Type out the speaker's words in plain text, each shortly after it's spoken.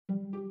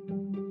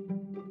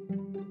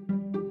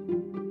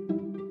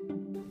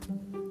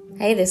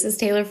Hey, this is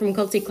Taylor from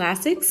Culty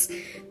Classics,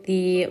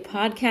 the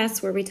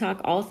podcast where we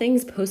talk all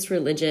things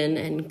post-religion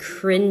and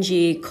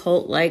cringy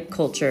cult-like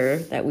culture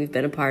that we've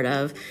been a part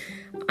of.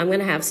 I'm going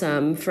to have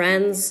some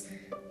friends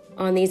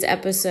on these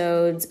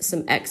episodes,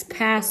 some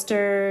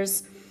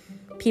ex-pastors,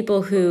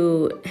 people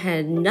who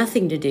had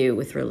nothing to do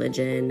with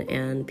religion,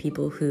 and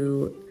people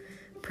who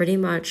pretty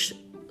much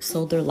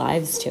sold their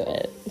lives to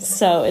it.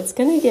 So it's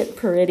going to get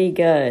pretty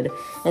good.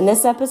 In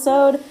this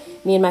episode,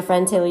 me and my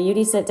friend Taylor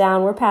Eudy sit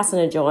down, we're passing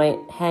a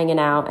joint, hanging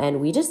out,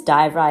 and we just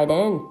dive right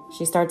in.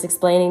 She starts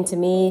explaining to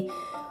me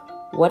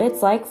what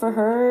it's like for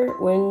her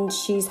when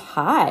she's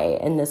high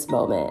in this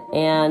moment,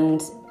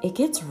 and it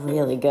gets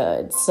really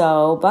good.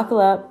 So buckle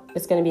up,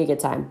 it's going to be a good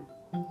time.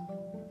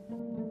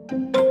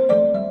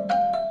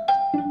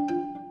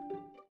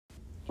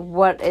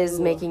 What is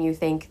making you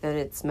think that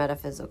it's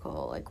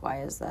metaphysical? Like,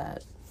 why is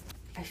that?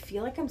 I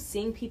feel like I'm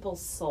seeing people's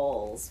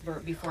souls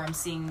before I'm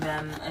seeing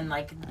them and,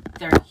 like,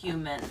 their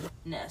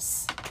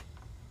humanness.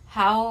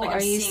 How like,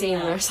 are you seeing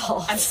their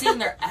souls? I'm seeing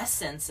their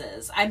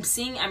essences.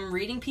 I'm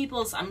reading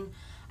people's,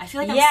 I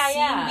feel like I'm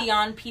seeing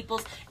beyond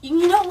people's,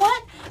 you know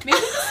what? Maybe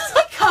this is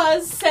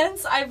because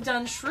since I've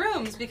done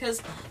shrooms,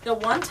 because the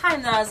one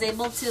time that I was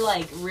able to,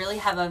 like, really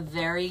have a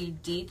very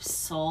deep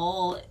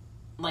soul,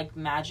 like,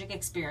 magic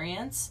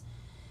experience,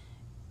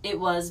 it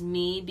was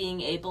me being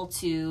able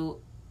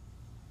to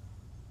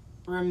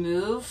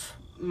remove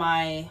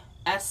my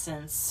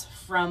essence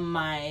from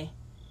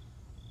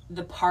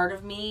the part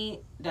of me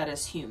that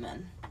is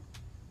human.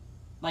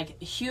 Like,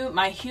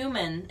 my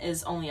human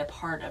is only a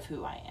part of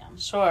who I am.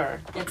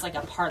 Sure. It's like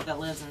a part that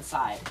lives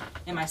inside.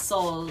 And my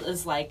soul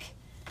is like,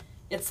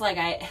 it's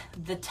like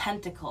the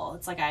tentacle.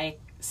 It's like I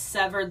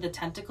severed the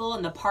tentacle,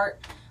 and the part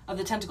of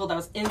the tentacle that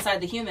was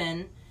inside the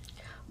human,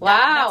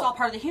 wow, that's all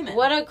part of the human.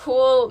 What a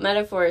cool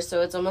metaphor.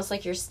 So it's almost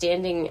like you're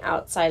standing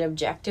outside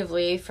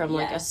objectively from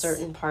like a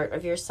certain part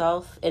of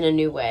yourself in a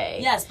new way.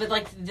 Yes, but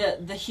like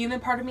the human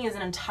part of me is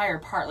an entire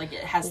part. Like,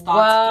 it has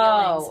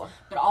thoughts, feelings,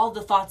 but all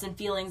the thoughts and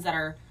feelings that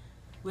are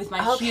with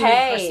my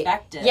human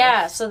perspective.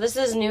 Yeah, so this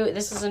is new.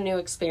 This is a new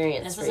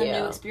experience for you. This is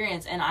a new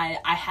experience, and I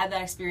had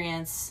that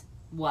experience,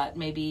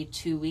 maybe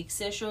 2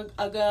 weeks-ish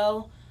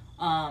ago,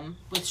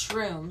 with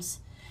shrooms,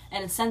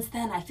 and since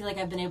then I feel like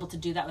I've been able to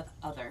do that with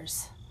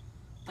others.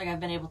 Like,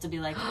 I've been able to be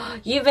like...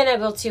 You've been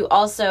able to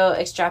also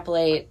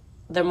extrapolate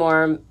the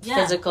more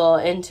physical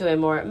into a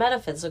more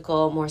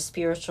metaphysical, more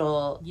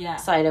spiritual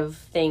side of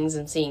things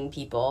and seeing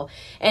people.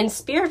 And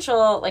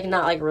spiritual, like,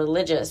 not like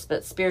religious,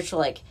 but spiritual,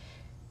 like,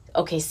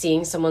 okay,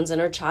 seeing someone's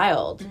inner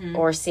child,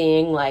 or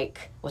seeing,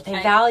 like, what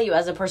they value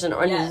as a person,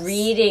 or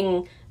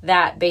reading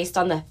that based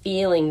on the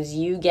feelings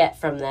you get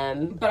from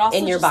them but also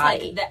in your just,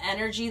 body. Like, the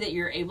energy that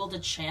you're able to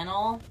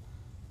channel...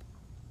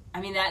 I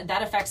mean,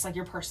 that affects, like,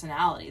 your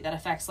personality. That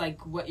affects,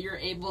 like, what you're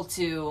able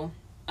to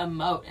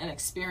emote and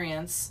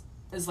experience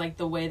is, like,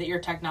 the way that your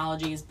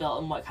technology is built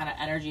and what kind of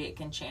energy it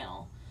can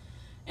channel.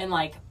 And,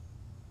 like,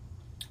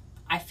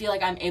 I feel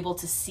like I'm able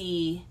to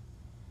see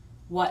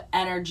what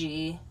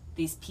energy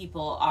these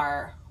people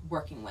are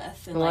working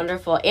with. And,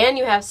 wonderful. Like, and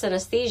you have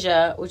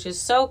synesthesia, which is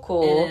so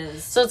cool. It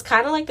is. So it's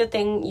kind of like the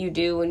thing you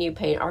do when you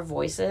paint our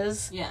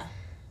voices. Yeah.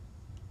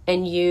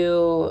 And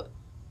you...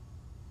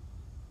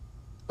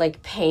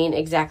 like, paint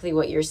exactly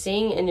what you're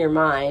seeing in your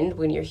mind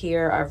when you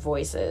hear our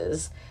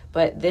voices.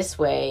 But this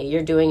way,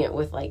 you're doing it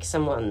with, like,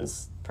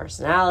 someone's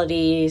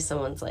personality,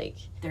 someone's, like...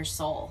 their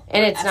soul.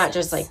 And it's not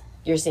just, like,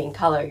 you're seeing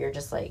color, you're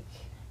just, like...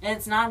 And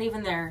it's not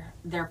even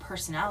their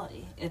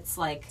personality. It's,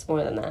 like... It's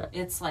more than that.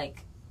 It's,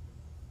 like,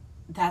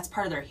 that's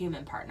part of their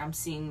human part, and I'm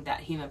seeing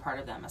that human part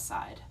of them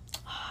aside.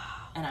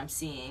 And I'm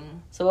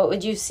seeing... So what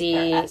would you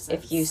see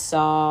if you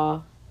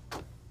saw...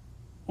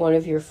 one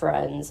of your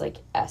friends, like,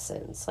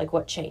 essence? Like,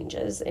 what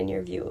changes in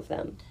your view of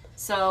them?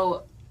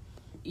 So,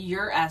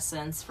 your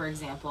essence, for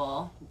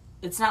example,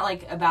 it's not,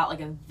 like, about,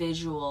 like, a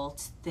visual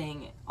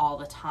thing all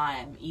the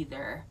time,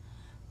 either.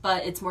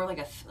 But it's more like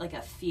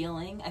a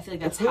feeling. I feel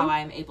like that's how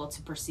I'm able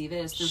to perceive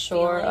it, is through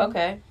feeling.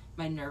 Okay.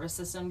 My nervous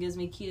system gives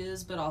me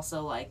cues, but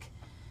also, like...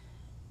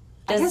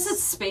 I guess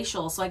it's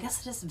spatial, so I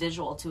guess it is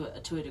visual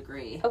to a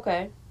degree.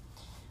 Okay.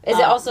 Is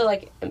it also,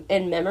 like,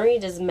 in memory?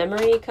 Does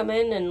memory come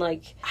in and,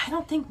 like... I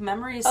don't think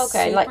memory is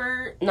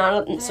super...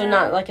 Like, so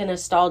not, like, a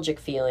nostalgic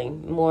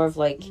feeling. More of,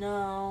 like...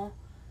 No.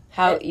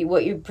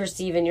 What you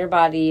perceive in your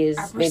body is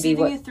maybe what... I'm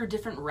perceiving you through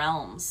different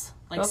realms.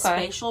 Like,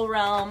 spatial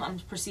realm, I'm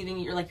perceiving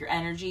your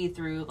energy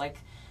through, like,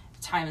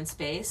 time and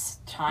space.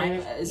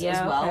 Time as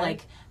well. Okay.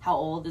 Like, how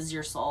old is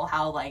your soul?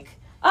 How, like...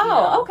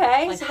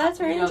 okay. Like, so that's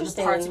very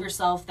interesting. The parts of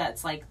yourself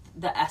that's, like,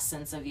 the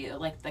essence of you.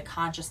 Like, the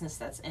consciousness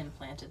that's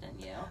implanted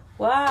in you.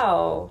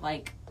 Wow.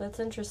 Like...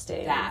 That's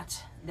interesting.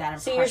 That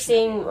So you're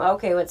seeing,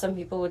 what some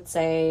people would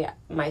say,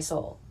 my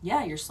soul.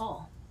 Yeah, your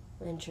soul.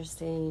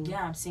 Interesting.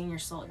 Yeah, I'm seeing your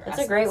soul, your That's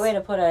essence. a great way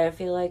to put it. I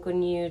feel like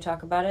when you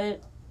talk about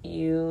it,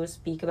 you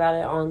speak about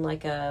it on,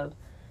 like,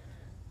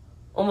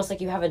 almost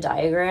like you have a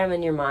diagram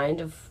in your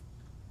mind of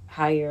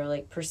how you're,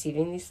 like,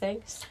 perceiving these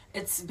things?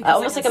 It's because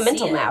almost like a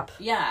mental map.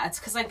 Yeah, it's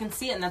because I can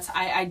see it, and that's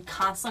I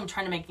constantly am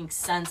trying to make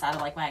sense out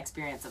of, like, my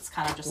experience. It's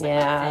kind of just like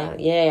my thing.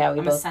 Yeah.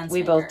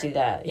 We both do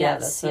that. Yeah,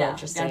 that's so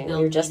interesting. We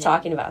were just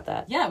talking about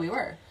that. Yeah, we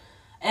were.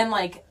 And,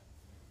 like,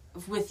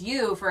 with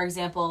you, for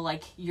example,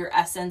 like, your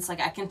essence, like,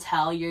 I can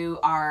tell you're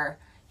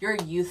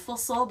a youthful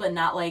soul, but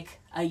not, like,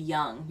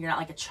 you're not,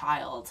 like, a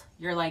child.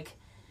 You're, like,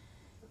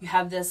 you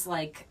have this,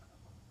 like,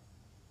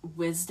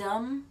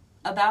 wisdom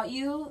about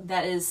you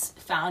that is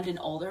found in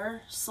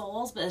older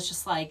souls, but it's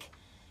just like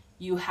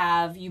you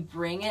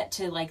bring it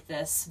to, like,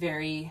 this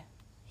very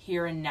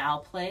here and now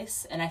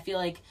place, and I feel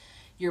like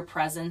your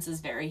presence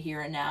is very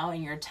here and now,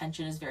 and your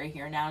attention is very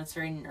here and now, and it's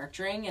very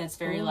nurturing, and it's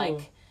very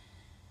like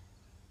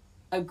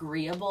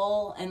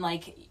agreeable, and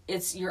like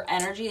it's your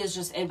energy is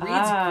just, it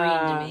reads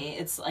green to me.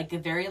 It's like a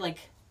very, like,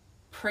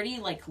 pretty,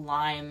 like,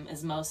 lime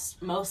is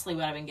mostly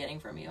what I've been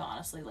getting from you,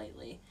 honestly,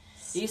 lately.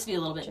 It used to be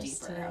a little bit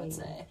deeper, I would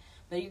say.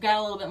 But you've got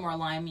a little bit more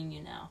lime in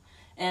you now.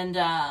 And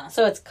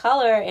so it's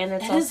color, and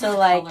it's also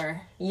like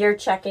color. You're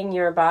checking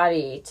your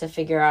body to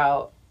figure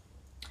out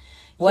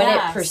what it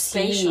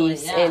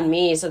perceives in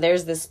me. So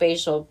there's the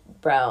spatial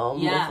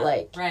realm of,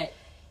 like, right.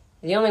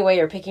 The only way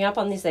you're picking up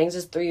on these things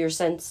is through your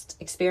sensed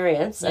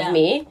experience of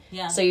me.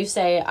 Yeah. So you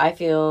say, I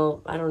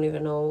don't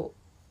even know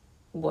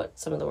what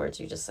some of the words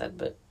you just said,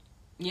 but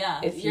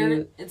yeah,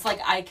 it's like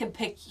I could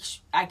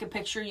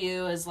picture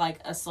you as, like,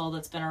 a soul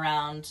that's been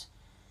around.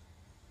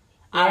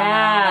 I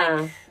don't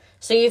know, like,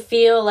 so you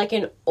feel like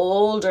an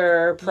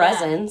older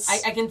presence.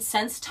 Yeah. I can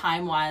sense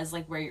time-wise,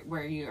 like,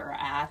 where you're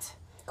at.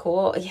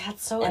 Cool. Yeah,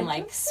 it's so and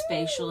like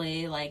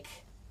spatially, like,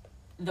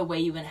 the way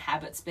you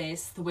inhabit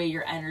space, the way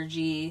your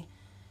energy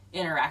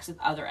interacts with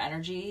other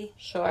energy.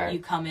 Sure. You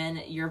come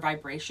in, your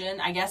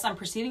vibration. I guess I'm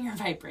perceiving your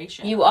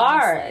vibration. You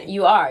honestly.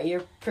 are.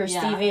 You're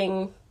perceiving.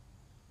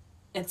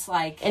 Yeah. It's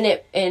like, and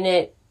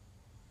it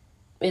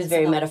is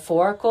very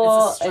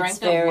metaphorical. It's a strength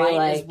very, of light,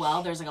 like, as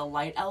well. There's, like, a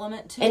light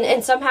element to it.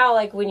 And somehow,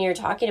 like, when you're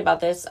talking about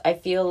this, I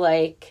feel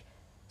like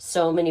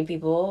so many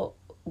people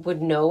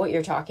would know what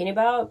you're talking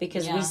about,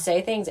 because we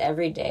say things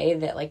every day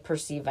that, like,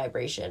 perceive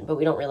vibration, but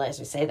we don't realize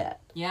we say that.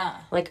 Yeah.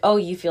 Like, oh,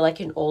 you feel like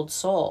an old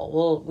soul.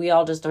 Well, we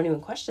all just don't even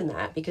question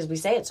that because we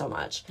say it so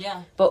much.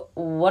 Yeah. But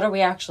what are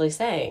we actually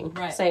saying?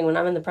 Right. Saying, when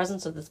I'm in the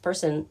presence of this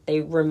person, they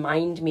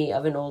remind me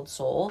of an old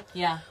soul.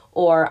 Yeah.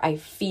 Or I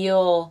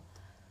feel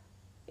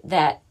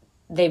that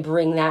they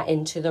bring that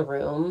into the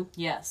room.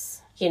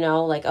 Yes. You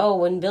know, like, oh,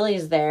 when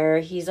Billy's there,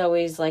 he's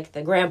always, like,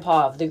 the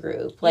grandpa of the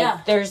group.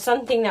 Like, there's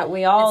something that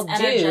we all do.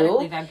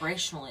 Energetically,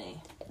 vibrationally.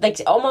 Like,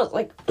 almost,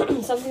 like,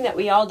 something that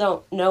we all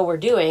don't know we're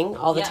doing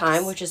all the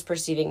time, which is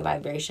perceiving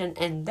vibration.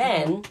 And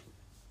then,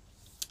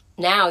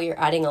 now you're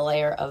adding a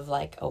layer of,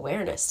 like,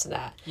 awareness to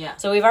that. Yeah.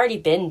 So we've already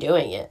been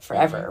doing it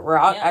forever. We're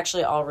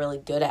actually all really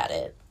good at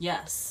it.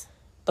 Yes.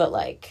 But,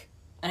 like...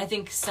 And I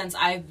think since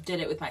I did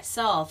it with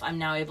myself, I'm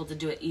now able to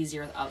do it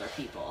easier with other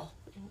people.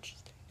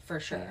 Interesting. For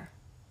sure. Yeah.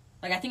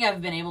 Like, I think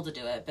I've been able to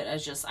do it, but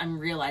I'm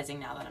realizing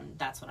now that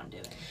that's what I'm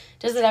doing.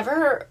 Does it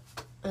ever,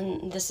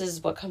 and this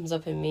is what comes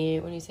up in me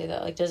when you say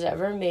that, like, does it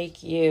ever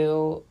make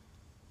you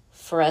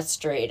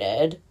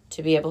frustrated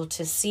to be able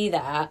to see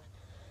that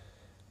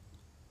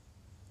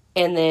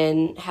and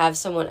then have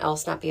someone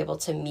else not be able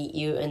to meet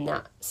you in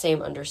that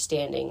same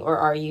understanding? Or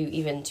are you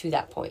even to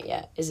that point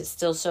yet? Is it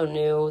still so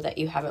new that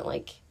you haven't,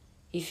 like,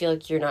 you feel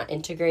like you're not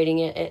integrating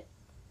it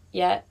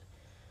yet?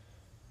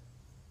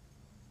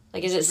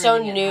 Like, is it so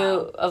new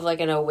of, like,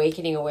 an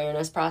awakening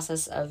awareness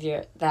process of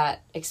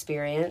that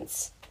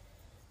experience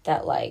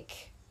that,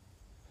 like,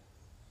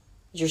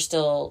 you're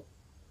still,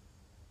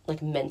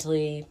 like,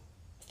 mentally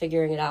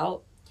figuring it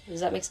out?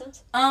 Does that make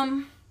sense?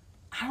 I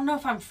don't know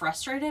if I'm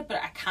frustrated, but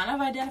I kind of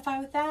identify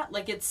with that.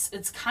 Like, it's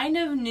kind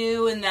of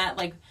new in that,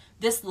 like,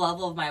 this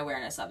level of my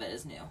awareness of it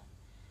is new.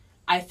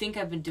 I think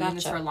I've been doing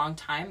this for a long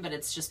time, but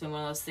it's just been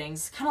one of those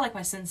things, kind of like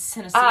my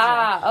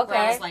synesthesia. Okay. Where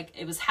I was like,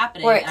 it was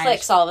happening. Where it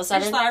clicks all of a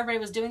sudden. I just thought everybody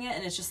was doing it,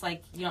 and it's just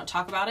like, you don't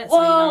talk about it.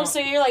 Whoa, so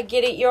you're like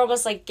you're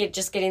almost like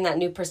just getting that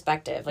new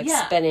perspective, like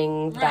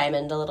spinning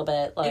diamond a little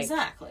bit. Like,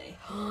 exactly.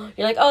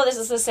 You're like, oh, this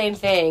is the same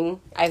thing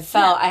I've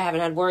felt, I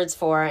haven't had words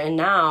for, and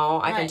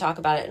now I can talk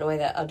about it in a way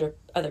that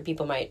other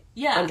people might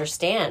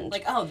understand.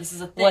 Like, oh, this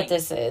is a thing. What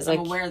this is. I'm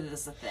like, aware that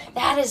this is a thing.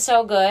 That is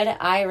so good.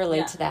 I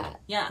relate to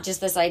that. Yeah. Just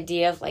this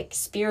idea of, like,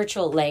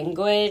 spiritual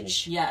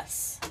language.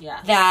 Yes.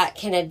 That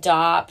can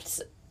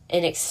adopt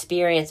an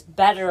experience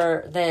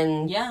better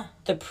than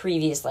the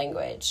previous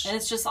language. And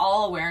it's just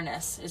all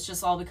awareness. It's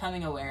just all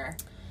becoming aware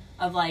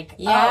of, like,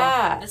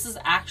 oh, this is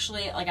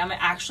actually, like, I'm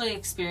actually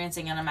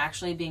experiencing, and I'm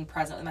actually being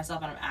present with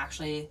myself, and I'm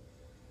actually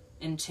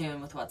in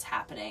tune with what's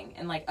happening,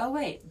 and, like, oh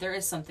wait, there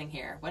is something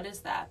here. What is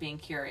that? Being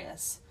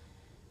curious,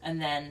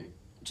 and then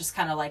just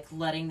kind of, like,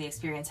 letting the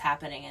experience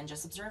happening and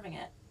just observing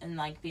it, and,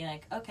 like, being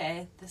like,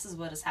 okay, this is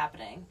what is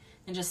happening,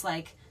 and just,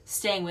 like,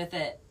 staying with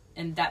it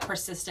and that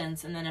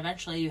persistence, and then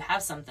eventually you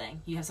have something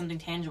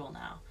tangible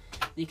now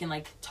that you can,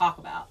 like, talk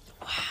about.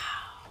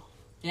 Wow.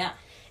 Yeah.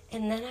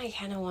 And then I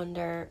kind of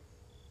wonder,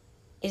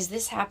 is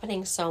this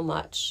happening so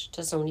much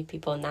to so many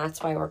people, and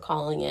that's why we're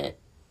calling it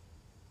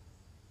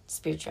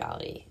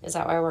spirituality? Is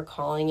that why we're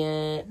calling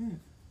it...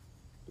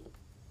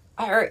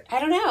 I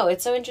don't know.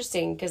 It's so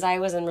interesting because I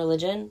was in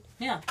religion.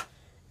 Yeah.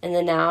 And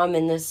then now I'm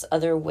in this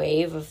other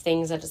wave of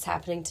things that is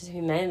happening to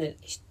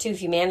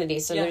humanity.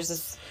 So there's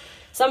this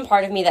some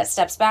part of me that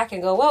steps back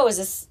and go, whoa,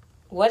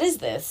 what is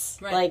this?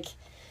 Right. Like,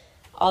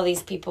 all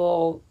these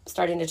people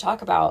starting to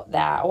talk about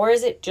that. Or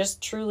is it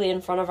just truly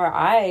in front of our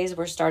eyes,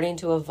 we're starting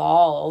to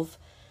evolve,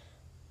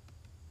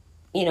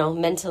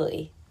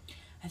 mentally?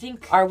 I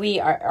think... Are we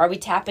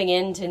tapping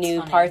into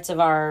new parts of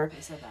our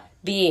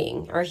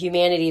being, our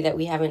humanity that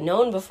we haven't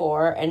known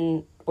before,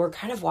 and we're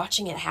kind of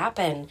watching it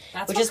happen,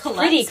 which is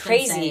pretty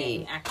crazy.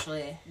 Saying,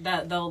 actually,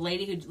 the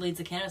lady who leads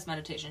the cannabis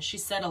meditation, she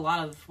said a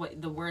lot of what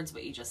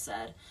you just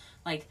said.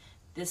 Like,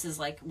 this is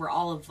like, we're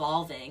all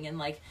evolving, and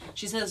like,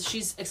 she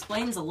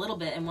explains a little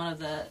bit in one of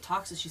the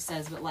talks that she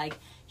says, but like,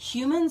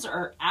 humans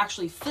are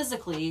actually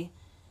physically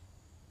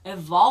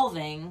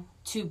evolving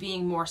to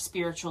being more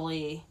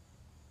spiritually,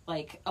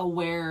 like,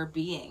 aware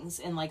beings,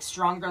 and like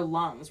stronger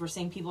lungs. We're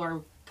seeing people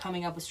are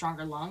coming up with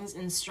stronger lungs,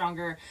 and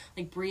stronger,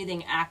 like,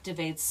 breathing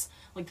activates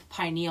like the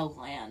pineal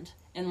gland,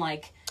 and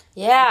like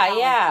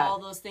all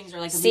those things are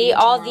like, see,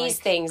 all these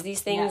things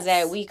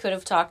that we could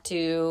have talked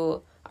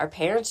to our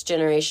parents'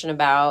 generation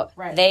about.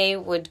 Right. They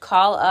would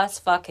call us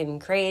fucking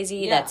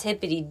crazy. That's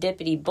hippity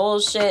dippity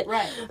bullshit.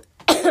 Right.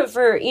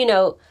 For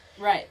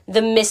right,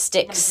 the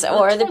mystics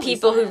or the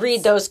people who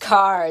read those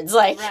cards,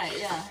 like, right,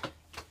 yeah,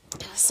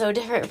 so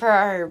different for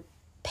our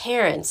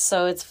parents.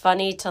 So it's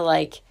funny to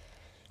like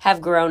have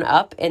grown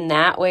up in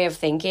that way of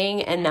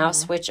thinking and now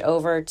switch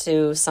over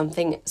to some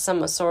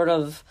sort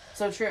of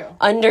so true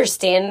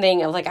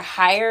understanding of like a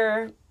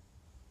higher,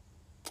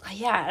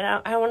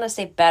 I don't want to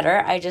say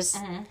better. I just,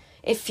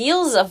 it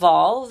feels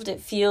evolved. It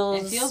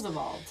feels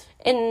evolved.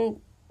 And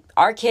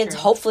our kids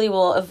hopefully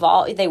will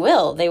evolve. They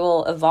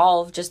will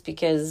evolve just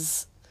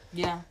because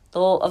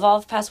they'll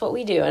evolve past what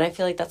we do. And I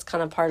feel like that's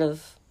kind of part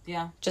of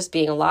just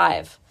being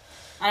alive.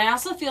 And I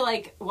also feel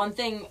like one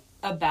thing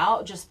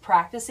about just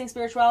practicing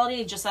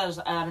spirituality just at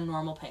a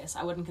normal pace,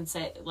 I wouldn't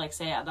say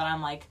that I'm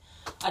like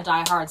a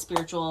diehard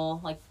spiritual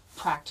like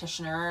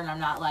practitioner, and I'm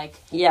not like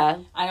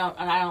I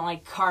don't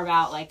like carve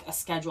out like a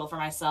schedule for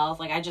myself.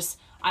 Like,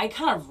 I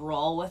kind of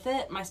roll with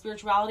it, my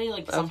spirituality.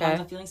 Like, sometimes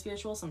I'm feeling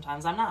spiritual,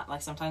 sometimes I'm not.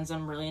 Like, sometimes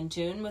I'm really in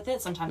tune with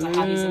it. Sometimes I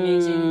have these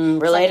amazing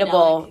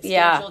relatable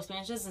spiritual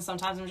experiences, and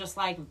sometimes I'm just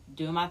like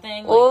doing my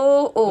thing,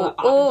 like walking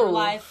through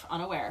life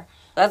unaware.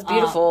 That's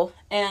beautiful.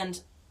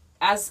 And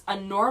as a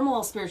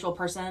normal spiritual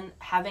person,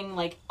 having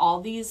like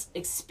all these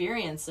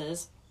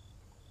experiences,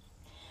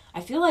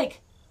 I feel like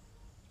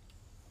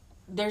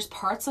there's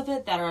parts of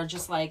it that are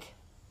just like,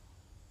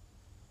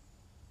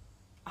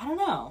 I don't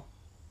know.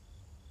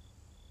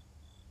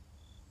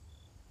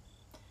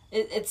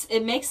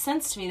 It makes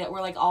sense to me that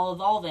we're like all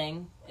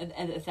evolving,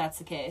 and if that's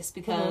the case,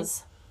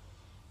 because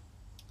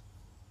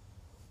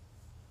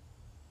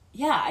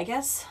I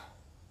guess,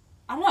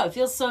 I don't know, it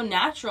feels so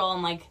natural,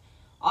 and like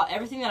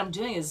everything that I'm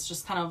doing is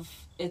just kind of,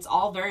 it's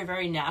all very,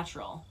 very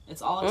natural.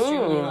 It's all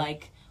extremely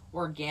like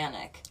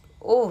organic.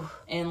 Ooh.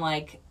 And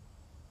like,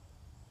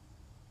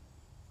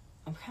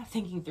 I'm kind of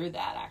thinking through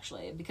that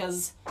actually,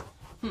 because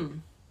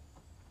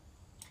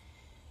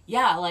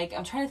like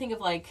I'm trying to think of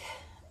like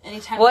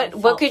anytime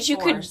what could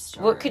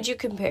you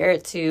compare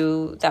it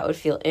to that would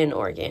feel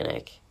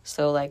inorganic?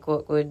 So like,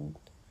 what would,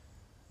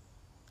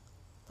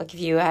 like, if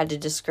you had to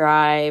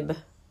describe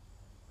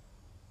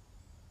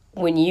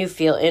when you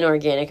feel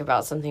inorganic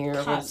about something,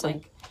 or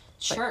like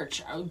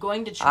church,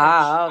 going to church.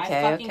 I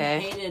fucking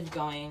hated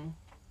going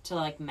to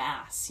like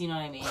mass, you know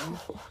what I mean?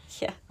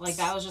 Yeah. Like,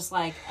 I was just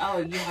like, oh,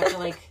 you have to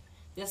like,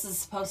 this is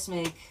supposed to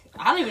make,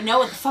 I don't even know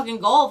what the fucking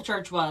goal of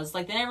church was.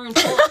 Like, they never even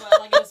told us what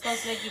like it was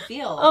supposed to make you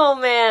feel. Oh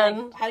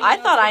man, like, I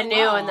thought I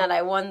knew and that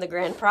I won the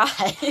grand prize.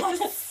 I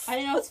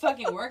didn't know it's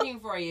fucking working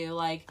for you.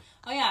 Like,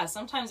 oh yeah,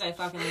 sometimes I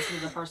fucking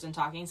listened to the person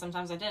talking,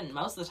 sometimes I didn't.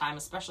 Most of the time,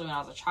 especially when I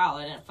was a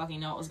child, I didn't fucking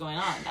know what was going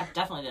on. That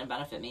definitely didn't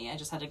benefit me. I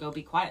just had to go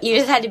be quiet. You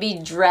just had to be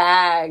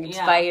dragged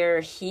by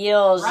your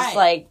heels, just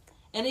like...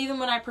 And even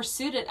when I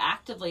pursued it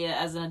actively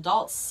as an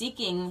adult,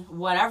 seeking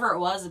whatever it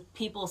was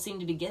people seemed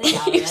to be getting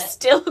out of it... You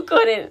still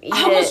couldn't eat it.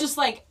 I was just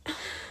like,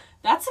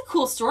 that's a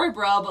cool story,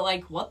 bro, but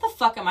like, what the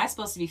fuck am I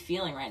supposed to be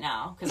feeling right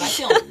now? Because I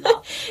feel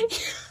nothing.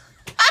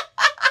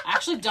 I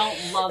actually don't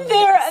love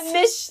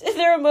this.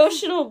 Their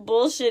emotional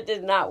bullshit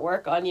did not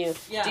work on you.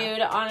 Yeah.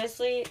 Dude,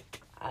 honestly,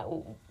 I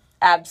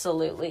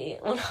absolutely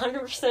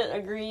 100%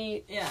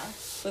 agree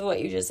with what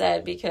you just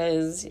said,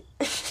 because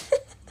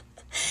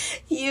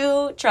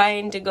you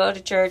trying to go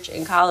to church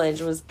in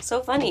college was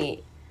so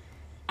funny.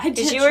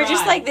 Because you were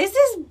just like, this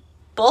is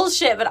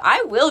bullshit, but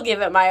I will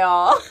give it my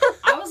all.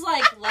 I was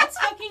like, let's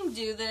fucking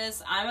do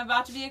this. I'm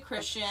about to be a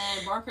Christian,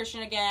 born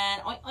Christian again.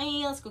 Oy,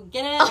 oy, let's go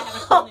get it. I have a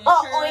cool new church.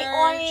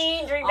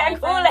 Oy, oy, drink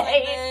that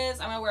Kool-Aid.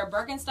 I'm gonna wear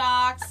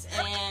Birkenstocks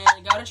and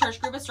go to church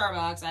group at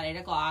Starbucks at 8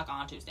 o'clock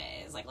on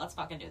Tuesdays. Like, let's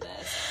fucking do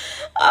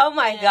this. Oh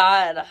my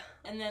God.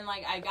 And then,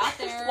 like, I got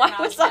there. Why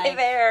was I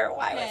there?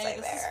 Why was I there?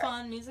 This is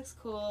fun. Music's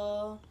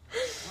cool.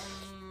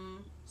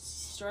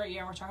 Story,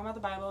 yeah, we're talking about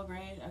the Bible.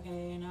 Great.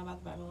 Okay, know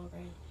about the Bible.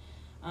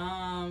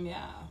 Great.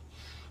 Yeah.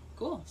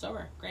 Cool.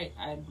 Sober. Great.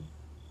 I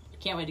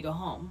can't wait to go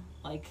home.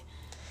 Like,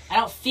 I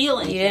don't feel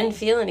anything. You didn't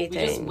feel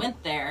anything. We just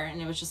went there, and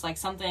it was just, like,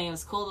 something, it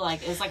was cool to,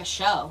 like, it was like a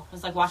show. It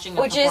was like watching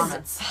a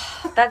performance.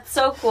 That's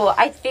so cool.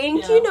 I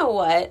think, you know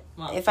what?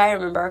 Well, if I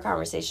remember our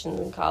conversations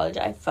in college,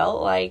 I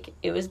felt like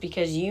it was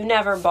because you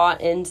never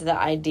bought into the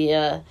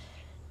idea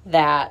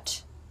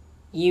that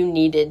you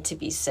needed to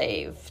be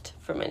saved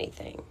from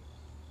anything.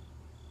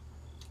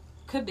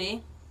 Could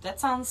be. That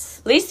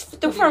sounds... At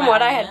least from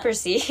what I had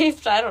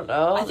perceived. I don't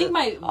know. I think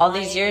all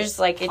these years,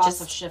 like, it just...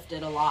 have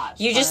shifted a lot.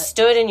 You just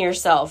stood in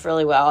yourself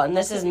really well. And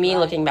this is me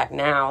looking back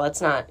now. That's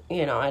not,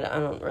 you know, I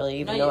don't really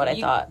even know what I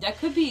thought. That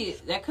could be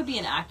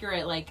an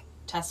accurate, like,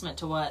 testament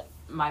to what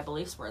my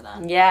beliefs were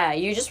then. Yeah,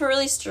 you just were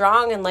really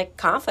strong and, like,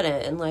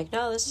 confident. And, like,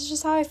 no, this is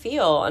just how I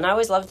feel. And I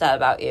always loved that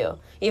about you.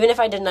 Even if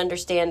I didn't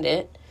understand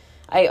it,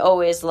 I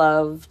always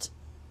loved,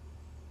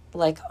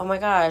 like, oh my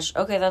gosh,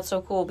 okay, that's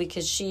so cool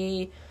because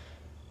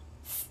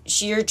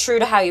you're true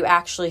to how you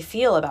actually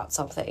feel about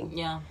something.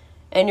 Yeah.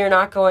 And you're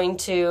not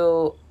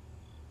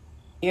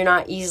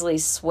easily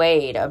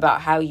swayed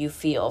about how you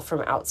feel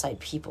from outside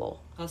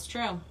people. That's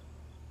true.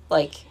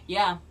 Like.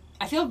 Yeah.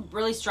 I feel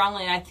really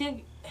strongly, and I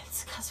think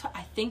it's because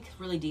I think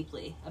really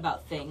deeply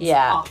about things.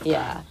 Yeah, often.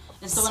 yeah.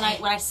 And so when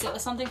I sit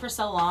with something for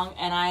so long,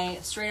 and I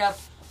straight up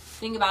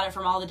think about it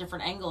from all the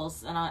different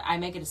angles, and I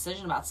make a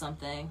decision about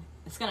something,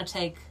 it's going to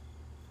take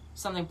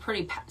something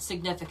pretty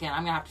significant.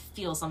 I'm going to have to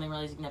feel something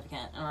really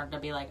significant in order to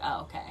be like,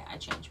 oh, okay, I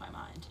changed my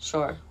mind.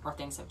 Sure. Or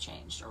things have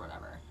changed or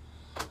whatever.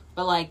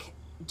 But, like,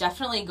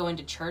 definitely going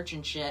to church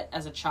and shit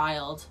as a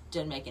child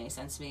didn't make any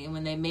sense to me. And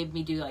when they made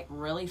me do, like,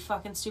 really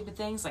fucking stupid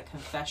things, like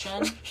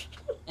confession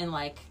and,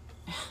 like,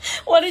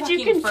 what did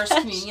you confess?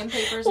 First communion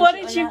papers and what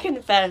shit did you like that.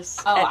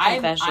 confess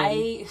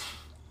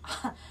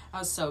I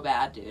was so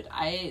bad, dude.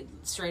 I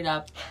straight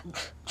up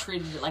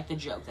treated it like the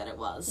joke that it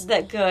was.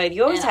 That good.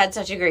 You always had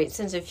such a great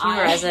sense of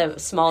humor as a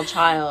small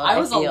child. I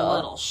was a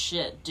little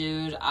shit,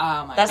 dude. Oh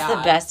my God. That's the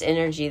best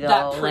energy, though.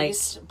 That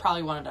priest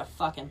probably wanted to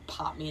fucking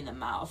pop me in the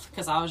mouth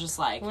because I was just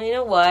like, well, you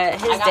know what?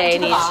 His day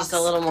needs just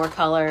a little more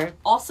color.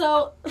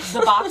 Also,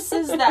 the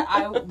boxes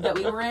that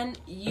we were in,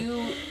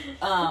 you.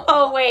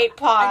 Oh wait,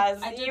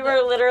 pause. You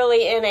were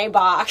literally in a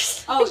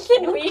box. Oh,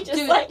 can we just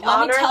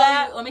honor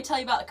that? Let me tell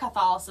you about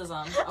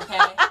Catholicism, okay?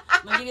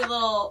 Let me give you a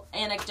little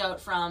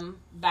anecdote from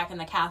back in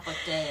the Catholic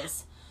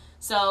days.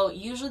 So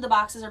usually the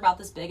boxes are about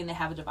this big and they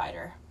have a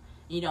divider.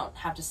 You don't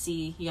have to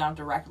see, you don't have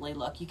to directly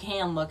look. You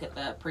can look at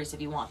the priest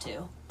if you want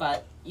to,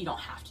 but you don't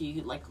have to.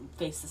 You like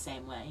face the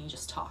same way and you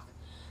just talk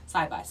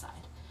side by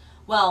side.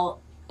 Well,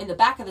 in the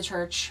back of the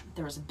church,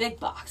 there was a big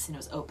box and it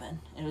was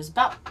open. And it was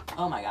about,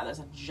 oh my God, there's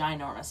a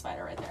ginormous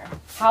spider right there.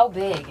 How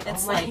big?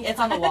 It's it's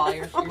on the wall,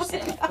 you're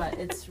safe, but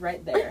it's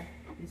right there.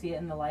 You see it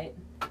in the light?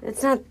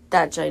 It's not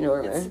that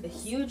ginormous.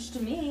 It's huge to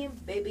me,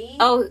 baby.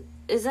 Oh,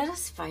 is that a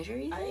spider?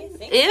 I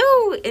think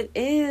Ew, it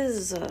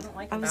is. I don't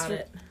like about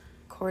it.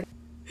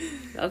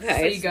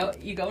 Okay. So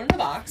you go into the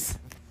box.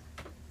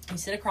 You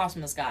sit across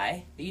from this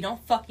guy that you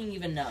don't fucking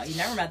even know. You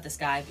never met this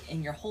guy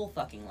in your whole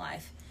fucking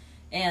life.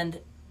 And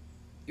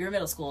you're in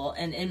middle school,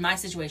 and in my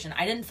situation,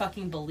 I didn't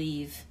fucking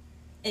believe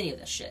any of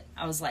this shit.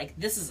 I was like,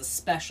 this is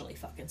especially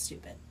fucking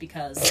stupid,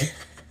 because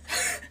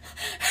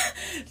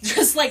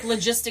just, like,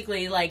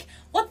 logistically, like,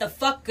 what the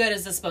fuck good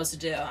is this supposed to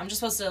do? I'm just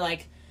supposed to,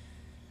 like,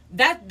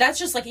 that's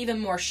just, like, even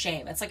more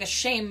shame. It's like a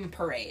shame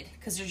parade,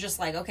 because you're just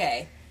like,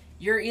 okay,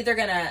 you're either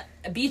gonna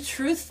be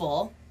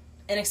truthful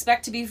and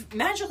expect to be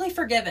magically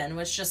forgiven,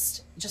 which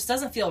just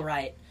doesn't feel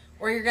right,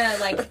 or you're gonna,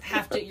 like,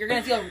 you're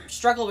gonna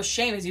struggle with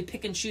shame as you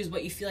pick and choose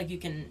what you feel like you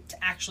can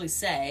actually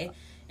say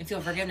and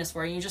feel forgiveness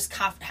for, and you just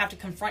have to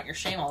confront your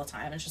shame all the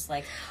time. It's just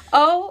like,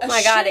 oh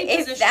my God,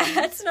 if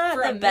that's not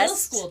for the a best middle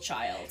school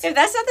child, if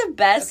that's not the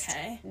best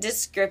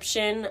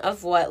description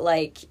of what,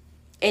 like,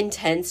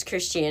 intense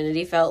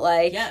Christianity felt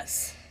like,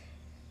 yes,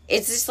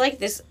 it's just like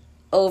this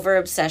over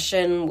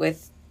obsession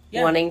with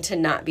wanting to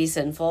not be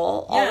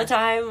sinful all the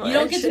time. You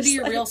don't get to be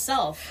your real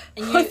self,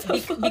 and you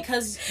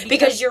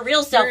because your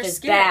real self is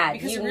bad.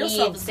 Because you your real need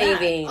self is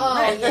saving. Bad. Oh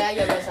right. Yeah,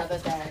 your real self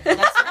is bad.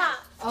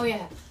 Oh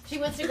yeah, she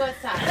wants to go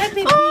outside. Hi,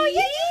 baby. Oh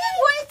yeah,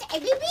 you want to,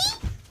 baby?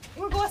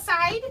 You want to go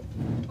outside?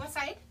 Go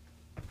outside.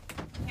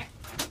 Here,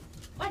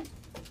 one.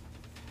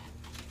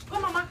 Go,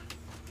 mama.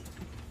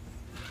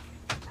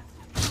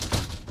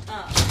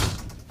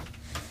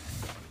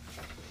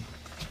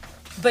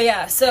 But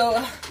yeah,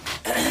 so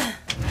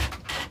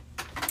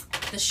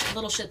the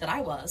little shit that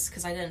I was,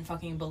 because I didn't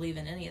fucking believe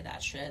in any of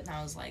that shit, and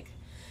I was like,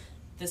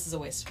 this is a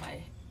waste of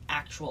my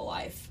actual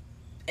life.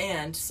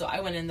 And so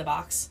I went in the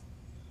box,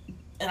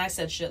 and I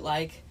said shit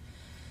like,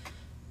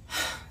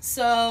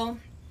 so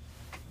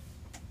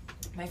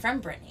my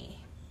friend Brittany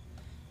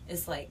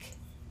is, like,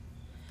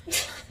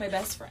 my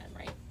best friend,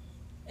 right?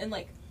 And,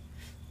 like,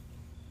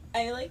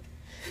 I, like,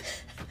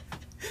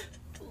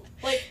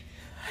 like,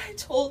 I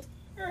told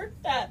her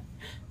that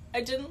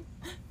I didn't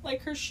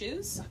like her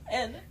shoes,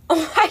 and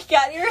Oh my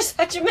god, you're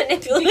such a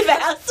manipulative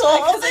asshole.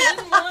 because I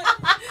didn't want.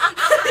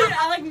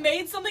 I like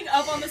made something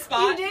up on the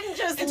spot. You didn't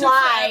just It took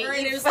lie. forever,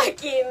 and You it was like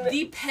fucking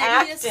the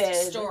pettiest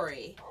acted.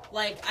 story.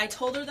 Like, I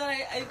told her that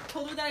I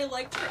told her that I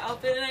liked her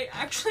outfit, and I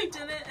actually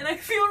didn't, and I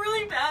feel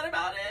really bad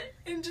about it.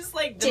 And just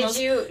like the Did most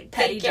you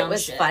petty think it dumb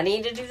was shit.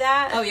 funny to do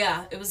that? Oh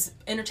yeah, it was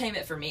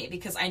entertainment for me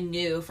because I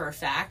knew for a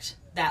fact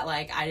that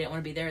like I didn't want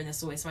to be there and this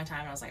is a waste of my time.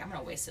 And I was like, I'm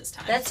gonna waste his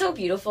time. That's so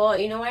beautiful.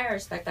 You know why I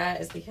respect that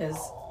is because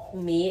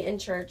me in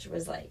church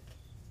was like,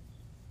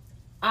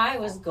 I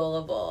was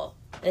gullible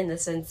in the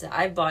sense that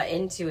I bought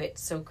into it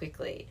so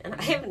quickly. And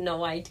I have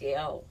no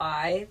idea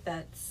why.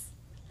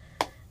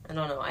 I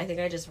don't know. I think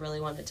I just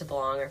really wanted to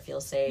belong or feel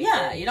safe.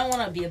 Yeah, you don't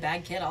want to be a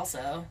bad kid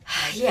also.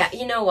 Like, Yeah,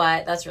 you know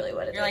what? That's really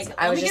what it You're is. like,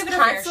 I let was me just give it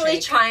a fair constantly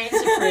shake. trying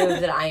to prove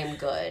that I am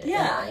good and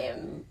Yeah. I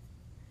am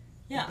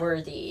Yeah.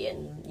 worthy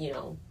and,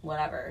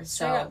 whatever.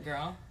 Straight So, up,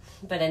 girl.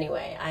 but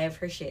anyway, I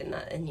appreciate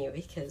that in you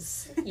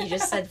because you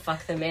just said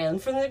fuck the man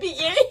from the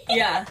beginning.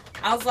 Yeah.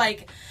 I was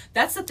like,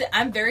 that's the thing.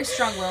 I'm very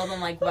strong-willed and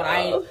like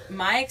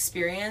my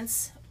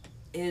experience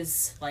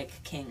is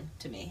like king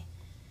to me.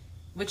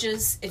 Which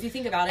is, if you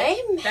think about it,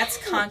 Amen. that's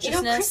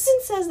consciousness. Kristen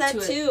says that to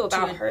too a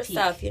about her peak.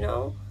 stuff,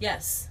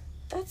 Yes.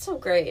 That's so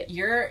great.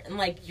 Your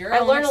I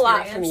own learn a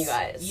lot from experience, you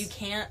guys. You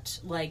can't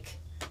like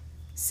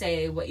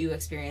say what you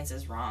experience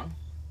is wrong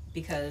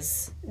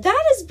because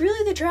That is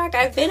really the track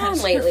I've been on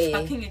that's lately. your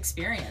fucking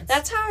experience.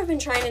 That's how I've been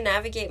trying to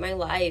navigate my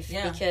life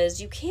Yeah.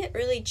 because you can't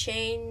really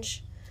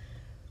change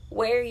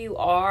where you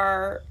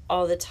are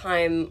all the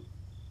time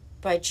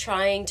by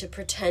trying to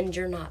pretend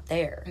you're not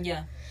there.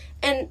 yeah.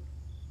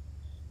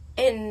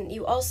 And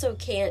you also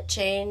can't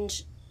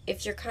change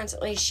if you're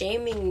constantly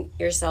shaming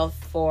yourself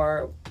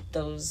for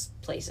those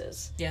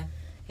places. Yeah.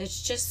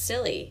 It's just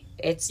silly.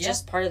 It's Yeah.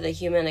 just part of the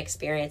human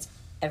experience.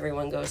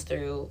 Everyone goes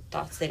through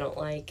thoughts they don't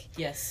like.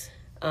 Yes.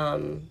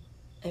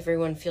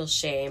 Everyone feels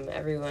shame.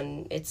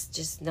 It's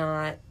just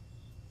not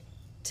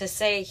to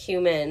say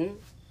humanity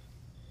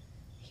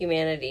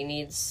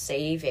needs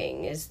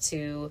saving is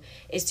to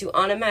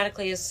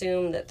automatically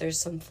assume that there's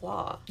some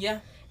flaw. Yeah.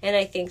 And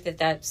I think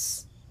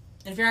that's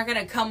And if you're not going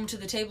to come to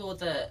the table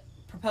with a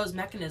proposed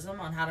mechanism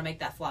on how to make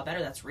that flaw better,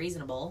 that's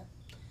reasonable.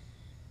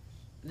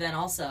 Then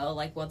also,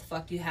 like, what the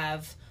fuck do you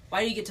have?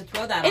 Why do you get to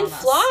throw that on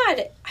us?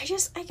 flawed.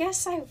 I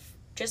guess I've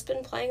just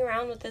been playing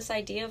around with this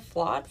idea of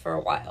flawed for a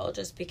while,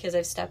 just because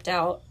I've stepped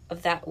out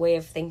of that way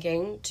of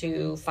thinking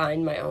to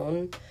find my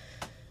own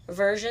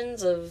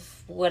versions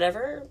of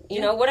whatever,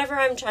 whatever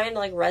I'm trying to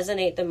like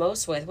resonate the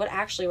most with, what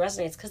actually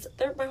resonates. Because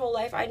my whole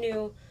life I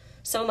knew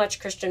so much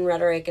Christian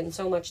rhetoric and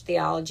so much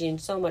theology and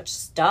so much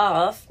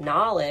stuff,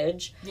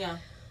 knowledge. Yeah.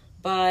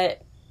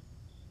 But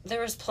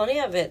there was plenty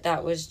of it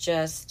that was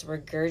just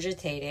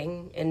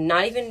regurgitating and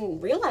not even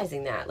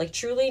realizing that. Like,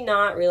 truly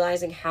not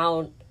realizing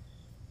how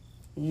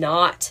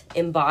not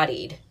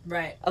embodied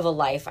Right. of a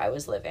life I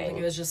was Like living.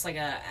 it was just like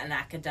an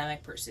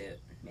academic pursuit,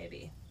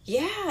 maybe.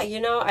 Yeah,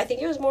 I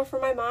think it was more for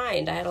my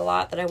mind. I had a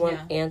lot that I want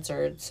Yeah.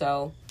 answered,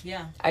 so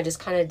Yeah. I just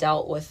kind of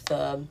dealt with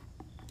the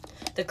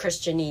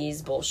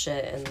Christianese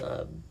bullshit and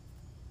the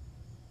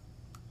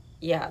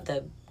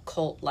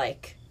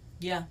cult-like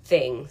Yeah.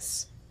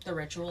 things. The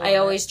ritual. I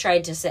always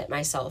tried to set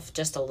myself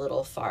just a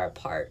little far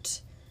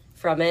apart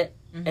from it.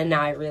 Mm-hmm. And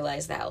now I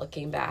realize that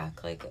looking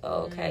back, like,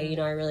 oh, okay,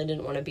 I really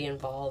didn't want to be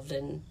involved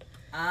in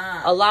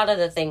a lot of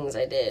the things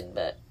I did,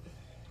 but...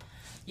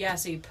 Yeah,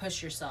 so you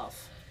push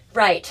yourself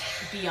Right.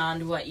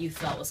 beyond what you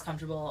felt was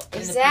comfortable. In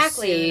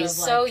Exactly. The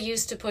pursuit of, So like,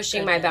 used to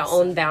pushing my goodness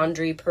own and-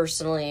 boundary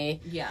personally.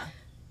 Yeah.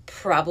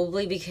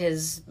 Probably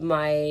because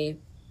my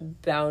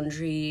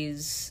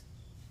boundaries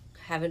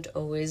haven't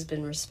always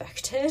been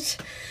respected.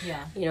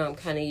 Yeah. I'm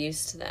kind of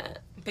used to that.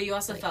 But you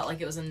also felt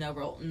like it was a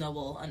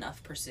noble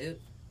enough pursuit.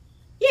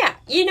 Yeah.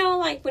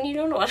 Like when you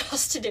don't know what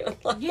else to do in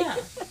life. Yeah.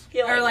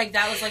 You're Or like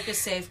that was like a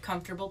safe,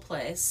 comfortable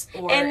place.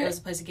 Or And- it was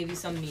a place to give you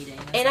some meaning.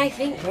 And I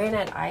think,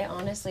 granted, I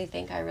honestly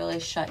think I really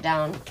shut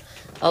down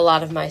a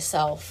lot of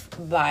myself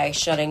by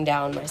shutting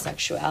down my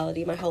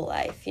sexuality my whole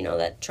life.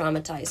 That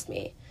traumatized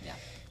me. Yeah.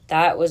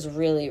 That was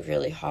really,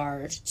 really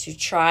hard to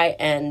try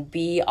and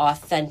be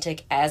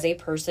authentic as a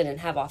person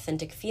and have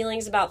authentic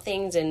feelings about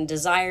things and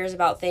desires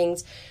about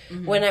things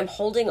when I'm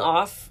holding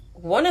off.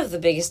 One of the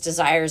biggest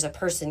desires a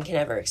person can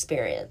ever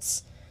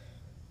experience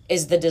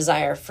is the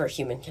desire for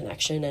human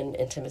connection and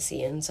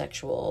intimacy and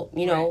sexual,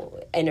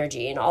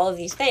 energy and all of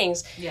these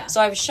things. Yeah.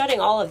 So I was shutting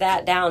all of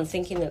that down,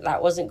 thinking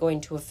that wasn't going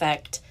to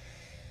affect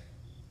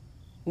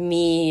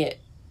me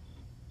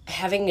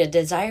having a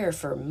desire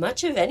for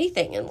much of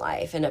anything in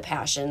life and a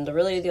passion.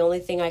 The only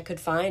thing I could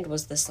find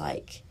was this,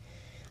 like,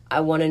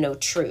 I want to know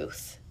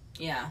truth.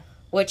 Yeah.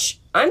 Which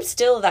I'm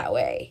still that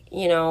way,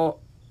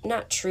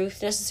 not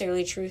truth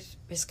necessarily. Truth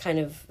is kind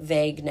of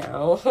vague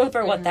now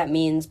for what that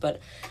means, but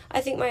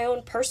I think my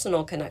own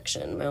personal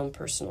connection, my own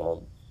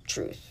personal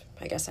truth,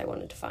 I guess I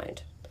wanted to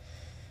find.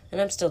 And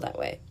I'm still that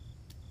way.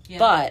 Yeah.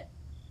 But,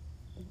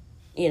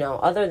 you know,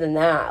 other than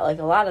that, like,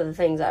 a lot of the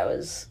things I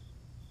was,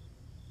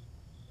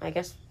 I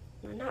guess,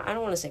 I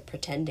don't want to say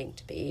pretending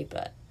to be,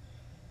 but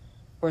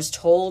was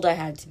told I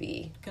had to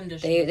be.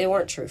 They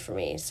weren't true for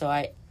me. So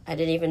I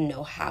didn't even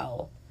know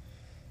how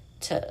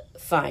to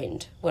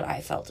find what I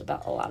felt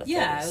about a lot of things.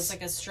 Yeah, it was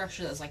like a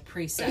structure that was like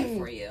preset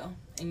for you.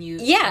 And you...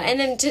 Yeah, and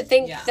then to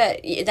think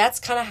that that's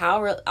kind of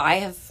how I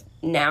have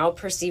now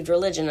perceived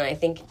religion. And I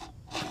think,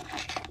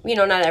 you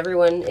know, not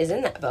everyone is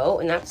in that boat,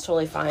 and that's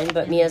totally fine.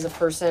 But me as a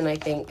person, I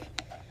think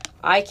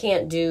I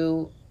can't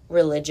do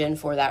religion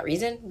for that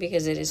reason,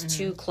 because it is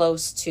too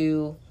close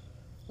to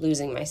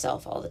losing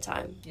myself all the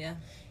time. Yeah.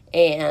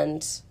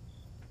 And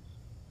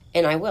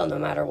I will, no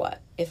matter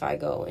what. If I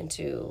go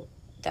into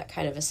that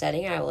kind of a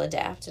setting, I will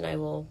adapt, and I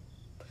will,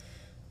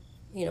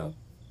 you know,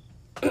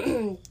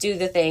 do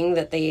the thing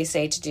that they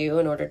say to do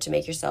in order to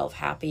make yourself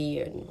happy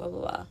and blah, blah,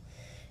 blah.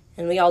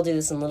 And we all do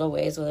this in little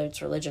ways, whether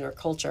it's religion or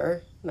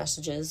culture,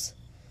 messages.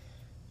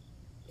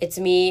 It's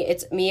me at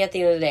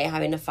the end of the day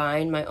having to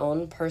find my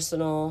own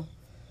personal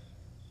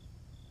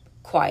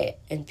quiet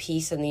and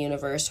peace in the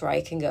universe where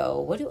I can go,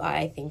 what do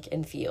I think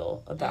and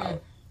feel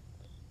about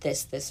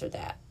this, or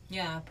that?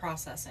 Yeah,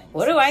 processing.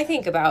 What do I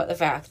think about the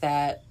fact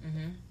that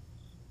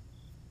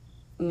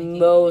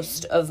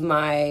most of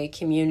my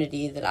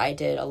community that I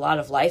did a lot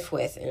of life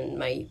with in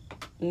my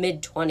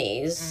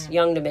mid-20s,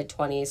 young to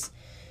mid-20s,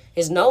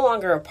 is no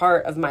longer a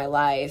part of my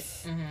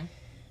life,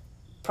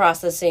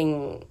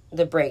 processing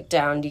the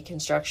breakdown,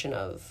 deconstruction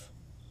of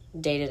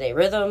day-to-day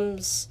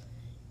rhythms,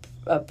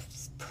 a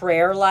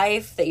prayer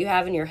life that you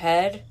have in your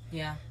head.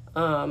 Yeah.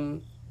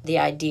 The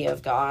idea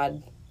of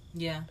God.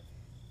 Yeah.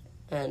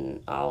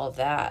 And all of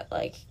that,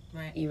 like,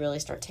 right. You really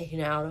start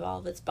taking out of all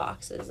of its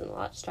boxes, and a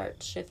lot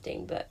starts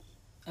shifting, but...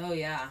 Oh,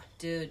 yeah.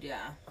 Dude,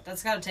 yeah.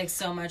 That's gotta take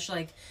so much,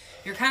 like,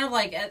 you're kind of,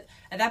 like, at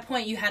that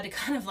point, you had to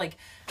kind of, like,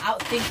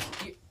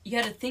 you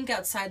had to think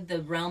outside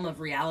the realm of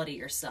reality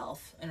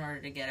yourself in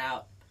order to get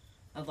out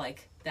of,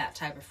 like, that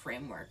type of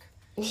framework.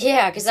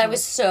 Yeah, because I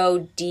was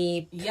so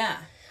deep. Yeah.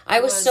 I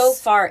was so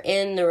far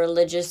in the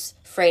religious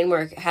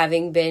framework,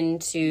 having been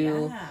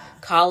to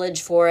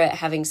college for it,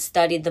 having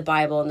studied the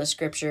Bible and the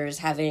scriptures,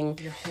 having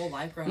your whole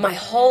life growing my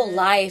whole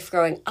life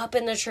growing up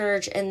in the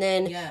church, and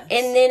then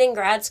in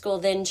grad school,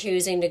 then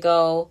choosing to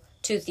go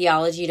to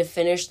theology to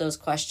finish those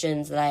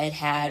questions that I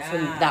had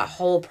from that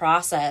whole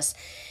process.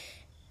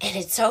 And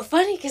it's so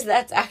funny because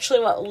that's actually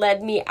what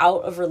led me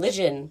out of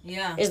religion.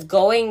 Yeah, is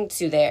going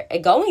there,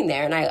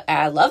 and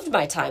I loved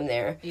my time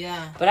there.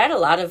 Yeah, but I had a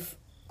lot of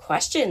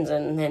questions,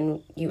 and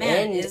then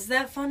is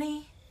that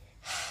funny?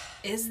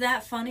 Is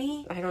that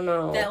funny? I don't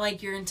know. That,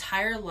 like, your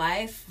entire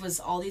life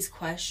was all these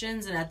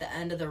questions, and at the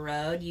end of the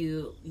road,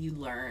 you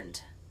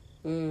learned.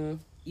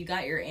 You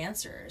got your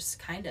answers,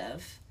 kind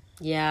of.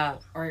 Yeah.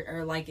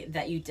 Or like,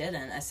 that you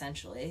didn't,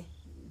 essentially.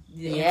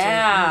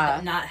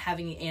 Answer, not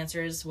having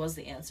answers was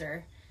the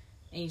answer.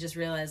 And you just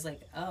realize, like,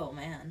 oh,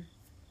 man.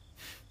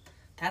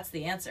 That's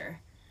the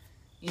answer.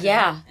 You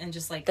know? And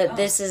just like,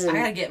 this isn't... I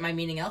gotta get my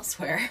meaning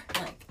elsewhere.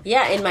 Like,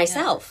 in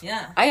myself.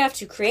 Yeah. I have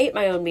to create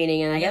my own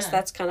meaning, and I guess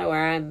that's kind of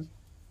where I'm,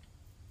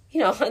 you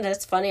know, and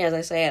it's funny as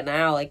I say it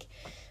now, like,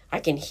 I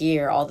can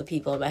hear all the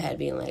people in my head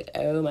being like,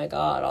 oh my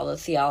God, all the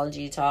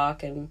theology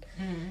talk, and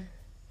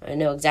I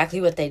know exactly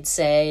what they'd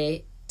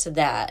say to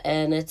that,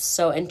 and it's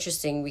so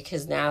interesting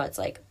because now it's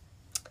like,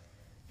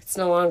 it's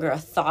no longer a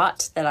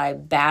thought that I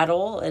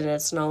battle, and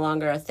it's no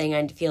longer a thing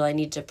I feel I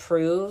need to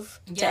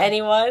prove to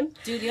anyone.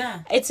 Dude,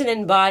 yeah. It's an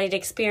embodied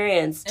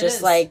experience,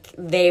 just like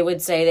they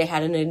would say they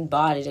had an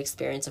embodied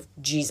experience of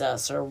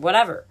Jesus or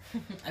whatever.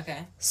 Okay.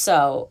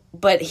 So,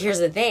 but here's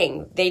the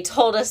thing. They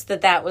told us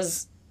that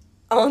was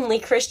only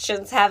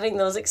Christians having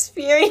those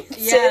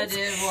experiences. Yeah,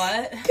 dude,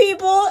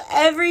 what?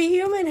 Every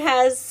human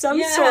has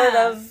some sort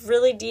of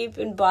really deep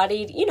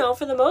embodied, you know,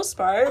 for the most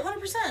part.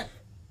 100%.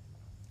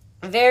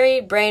 Very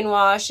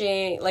brainwashed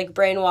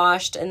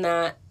in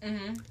that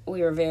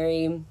we were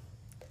very,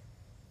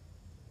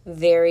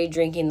 very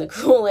drinking the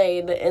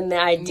Kool-Aid and the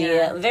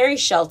idea, very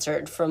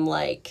sheltered from,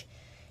 like,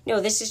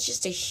 no, this is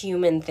just a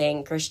human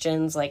thing,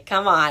 Christians. Like,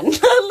 come on.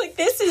 Like,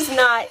 this is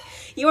not,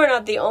 you are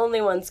not the only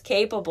ones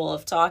capable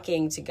of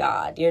talking to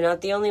God. You're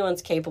not the only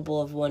ones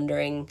capable of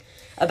wondering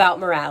about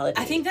morality.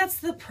 I think that's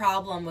the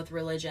problem with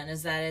religion,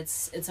 is that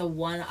it's a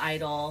one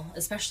idol,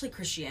 especially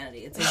Christianity.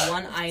 It's a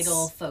one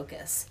idol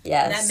focus.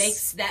 Yes.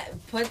 And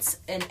that puts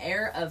an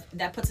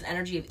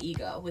energy of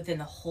ego within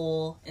the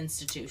whole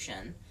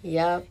institution.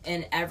 Yep.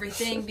 And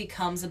everything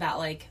becomes about,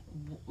 like,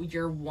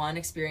 your one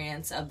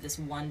experience of this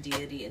one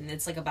deity, and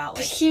it's like about,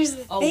 like, here's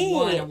the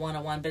thing.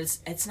 one, but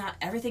it's not.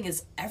 Everything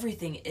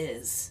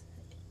is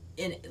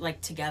in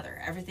like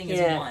together. Everything is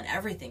one.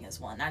 Everything is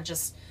one, not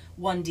just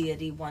one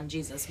deity, one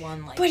Jesus,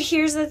 one like. But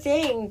here's the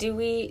thing: do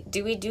we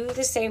do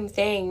the same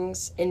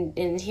things?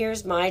 And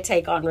here's my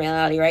take on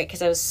reality, right?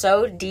 Because I was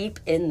so deep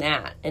in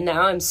that, and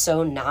now I'm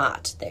so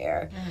not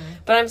there. Mm-hmm.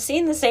 But I'm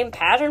seeing the same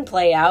pattern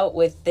play out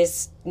with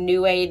this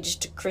new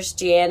aged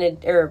Christianity,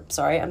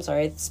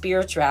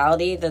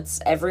 spirituality that's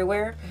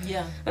everywhere.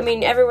 Yeah. I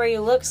mean, everywhere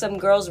you look, some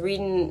girl's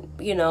reading,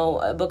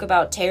 a book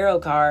about tarot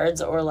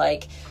cards, or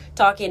like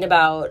talking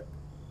about,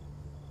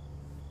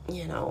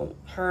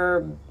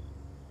 her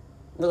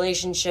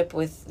relationship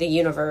with the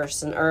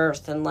universe and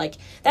earth, and like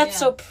that's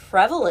so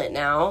prevalent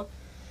now.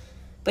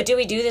 But do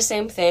we do the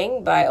same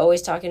thing by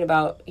always talking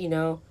about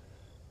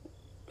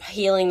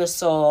healing the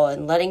soul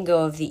and letting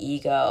go of the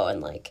ego,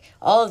 and like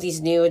all of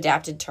these new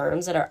adapted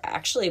terms that are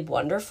actually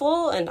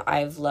wonderful, and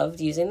I've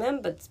loved using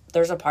them, but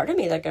there's a part of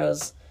me that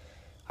goes,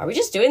 are we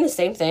just doing the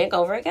same thing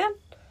over again,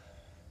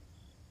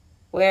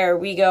 where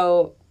we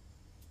go,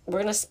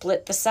 we're gonna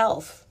split the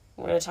self,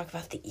 we're gonna talk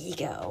about the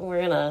ego,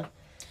 we're gonna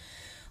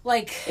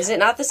like, is it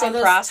not the same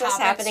process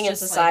happening in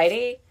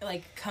society?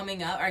 Like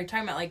coming up, are you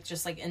talking about like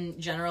just like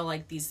in general,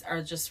 like these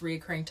are just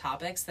reoccurring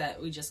topics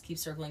that we just keep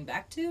circling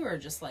back to, or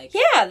just like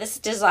this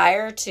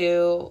desire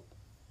to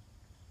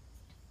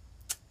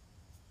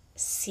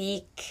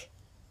seek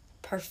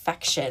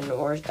perfection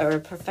or a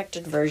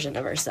perfected version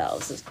of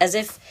ourselves, as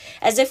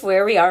if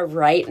where we are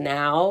right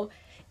now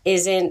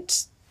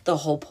isn't the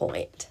whole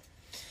point.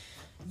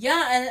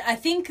 Yeah, and I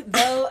think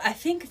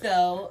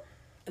though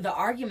the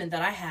argument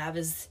that I have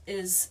is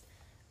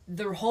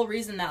the whole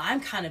reason that I'm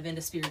kind of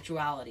into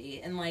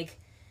spirituality, and like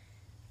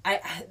I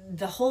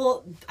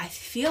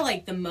feel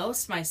like the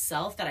most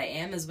myself that I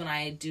am is when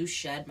I do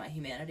shed my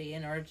humanity.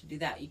 In order to do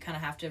that, you kind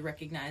of have to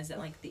recognize that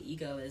like the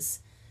ego is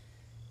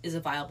a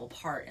viable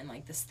part, and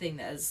like this thing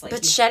that is like.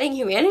 But shedding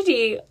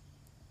humanity,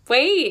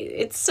 wait,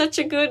 it's such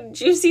a good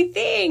juicy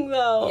thing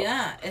though.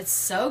 Yeah, it's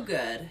so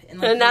good,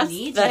 and that's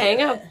the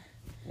hang up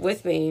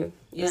with me.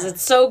 Because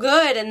it's so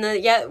good,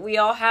 and yet we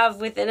all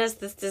have within us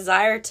this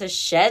desire to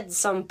shed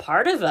some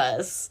part of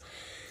us.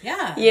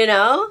 Yeah.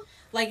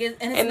 Like,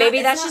 and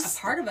maybe that's just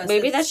a part of us.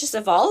 Maybe that's just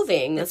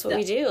evolving. That's what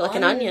we do, like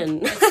an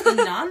onion. It's the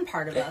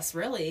non-part of us,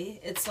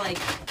 really. It's like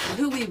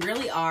who we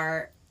really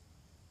are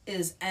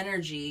is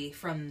energy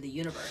from the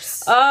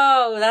universe.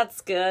 Oh,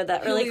 that's good.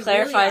 That really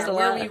clarifies a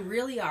lot. Where we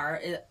really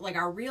are, like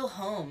our real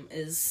home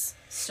is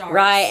stars.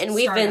 Right, and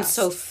we've been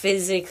so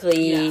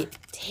physically,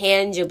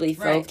 tangibly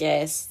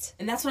focused.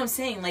 And that's what I'm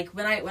saying. Like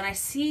when I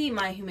see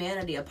my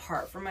humanity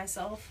apart from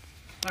myself,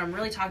 what I'm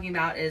really talking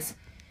about is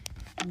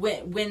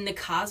when the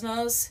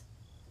cosmos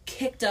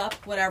kicked up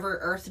whatever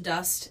earth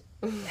dust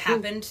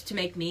happened to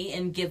make me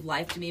and give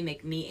life to me,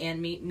 make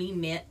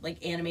me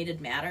like animated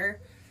matter.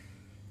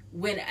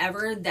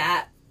 Whenever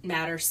that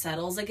matter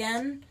settles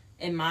again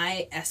and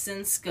my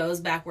essence goes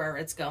back wherever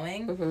it's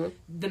going,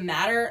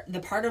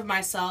 the part of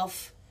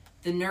myself,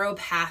 the neural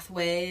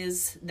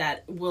pathways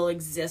that will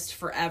exist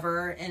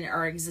forever and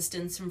our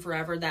existence from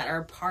forever, that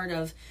are part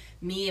of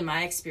me and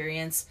my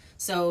experience.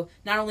 So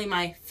not only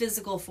my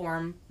physical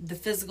form, the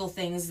physical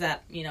things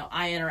that,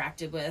 I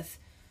interacted with,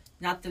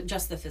 not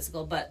just the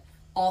physical, but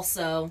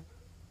also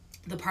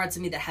the parts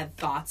of me that had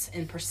thoughts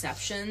and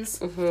perceptions,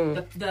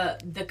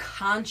 the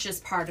conscious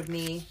part of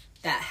me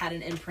that had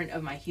an imprint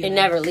of my human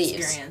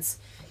experience.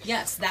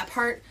 Yes, that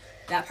part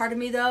of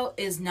me though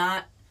is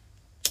not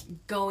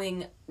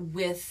going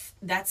with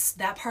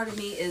that part of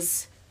me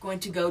is going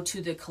to go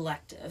to the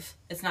collective.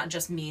 It's not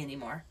just me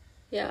anymore.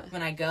 Yeah.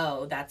 When I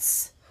go,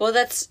 that's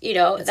that's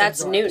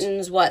absorbed.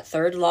 Newton's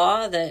third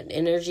law, that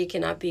energy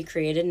cannot be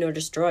created nor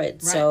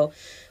destroyed. Right. So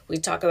we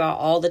talk about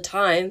all the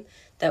time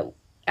that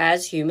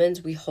as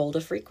humans, we hold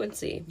a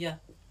frequency. Yeah.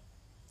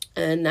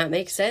 And that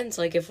makes sense.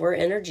 Like, if we're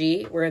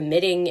energy, we're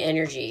emitting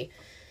energy.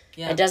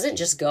 Yeah. It doesn't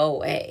just go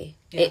away.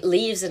 Yeah. It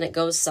leaves and it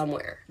goes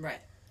somewhere. Right.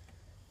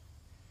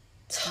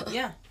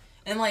 Yeah.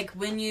 And, like,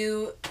 when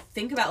you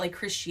think about, like,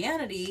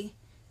 Christianity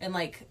and,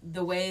 like,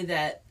 the way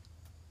that,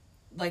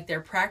 like, their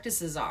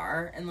practices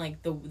are and,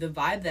 like, the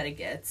vibe that it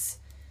gets,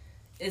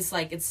 is,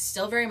 like, it's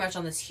still very much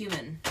on this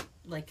human,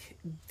 like,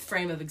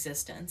 frame of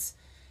existence.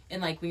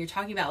 And, like, when you're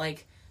talking about,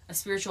 like, a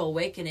spiritual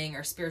awakening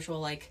or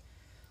spiritual like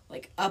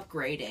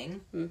upgrading,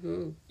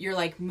 you're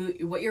like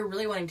what you're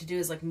really wanting to do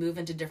is like move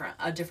into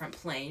a different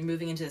plane,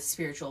 moving into the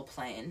spiritual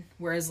plane.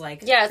 Whereas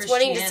like it's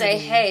wanting to say,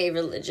 hey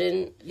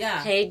religion,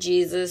 hey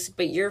Jesus,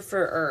 but you're for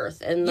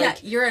Earth, and like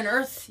you're an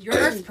Earth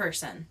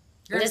person.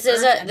 This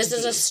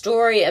is a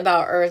story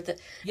about Earth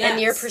and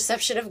your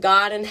perception of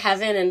God and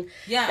heaven and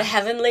the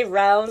heavenly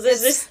realms.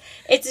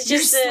 It's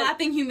just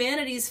slapping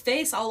humanity's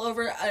face all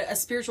over a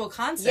spiritual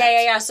concept.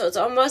 Yeah. So it's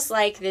almost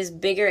like this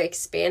bigger,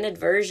 expanded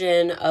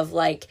version of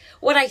like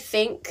what I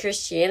think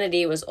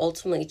Christianity was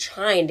ultimately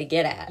trying to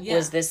get at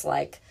was this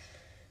like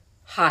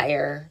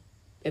higher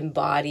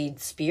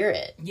embodied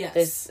spirit.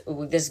 Yes.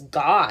 This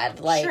God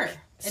like. Sure.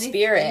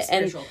 Spirit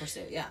any spiritual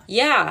pursuit,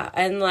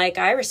 and like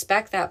I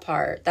respect that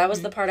part. That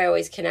was the part I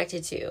always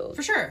connected to.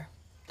 For sure,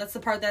 That's the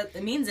part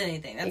that means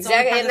anything. That's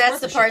exactly, and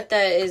that's the part shit.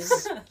 that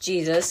is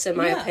Jesus, in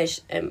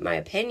my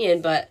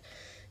opinion. But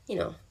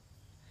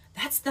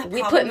that's the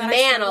we put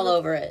man all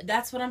over it.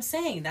 That's what I'm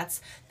saying.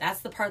 That's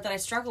the part that I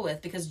struggle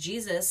with, because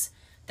Jesus,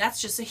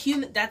 that's just a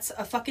human. That's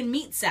a fucking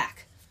meat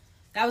sack.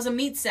 That was a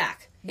meat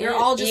sack. We're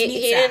all just meat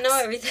sacks. He didn't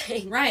know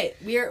everything. Right.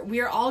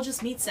 We're all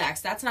just meat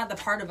sacks. That's not the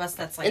part of us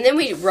that's like. And then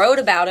we wrote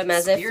about him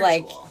as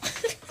spiritual.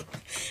 if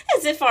like,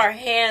 as if our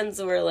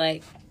hands were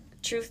like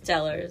truth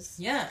tellers.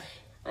 Yeah.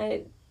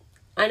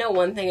 I know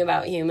one thing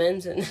about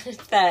humans, and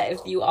it's that if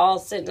you all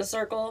sit in a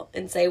circle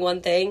and say one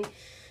thing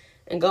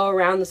and go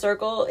around the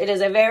circle, it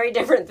is a very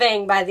different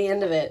thing by the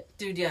end of it.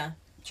 Dude, yeah.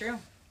 True.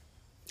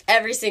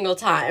 Every single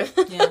time.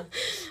 Yeah.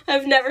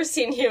 I've never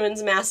seen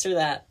humans master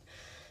that.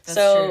 That's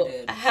so true,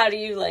 dude. How do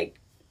you like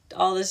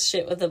all this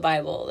shit with the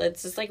Bible?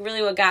 It's just like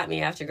really what got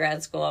me after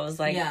grad school. I was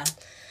like, yeah.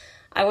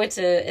 I went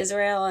to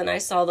Israel and I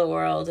saw the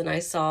world and I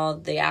saw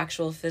the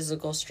actual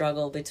physical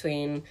struggle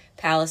between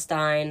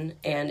Palestine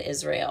and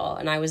Israel.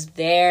 And I was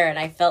there and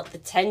I felt the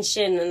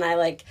tension, and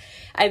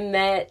I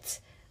met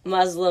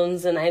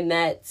Muslims and I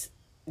met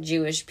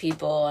Jewish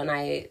people and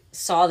I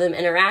saw them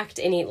interact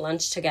and eat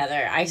lunch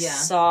together. I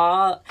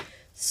saw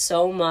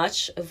so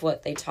much of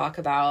what they talk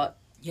about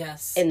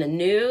in the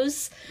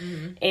news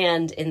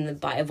and in the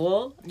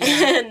Bible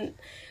and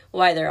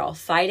why they're all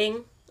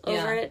fighting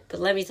over it.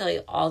 But let me tell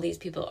you, all these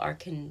people are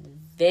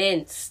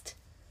convinced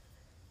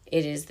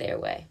it is their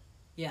way.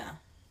 Yeah.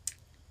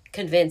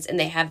 Convinced. And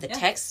they have the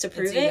text to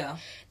prove it.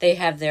 They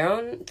have their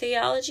own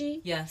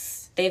theology.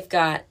 Yes. They've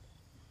got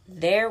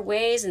their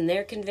ways and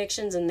their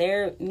convictions and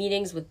their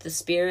meetings with the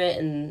Spirit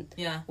and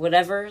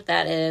whatever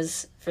that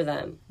is for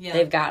them. Yeah.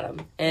 They've got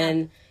them.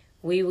 And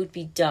we would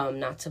be dumb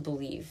not to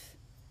believe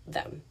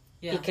them.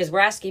 Yeah. Because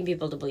we're asking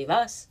people to believe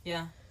us.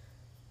 Yeah.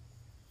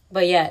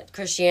 But yet,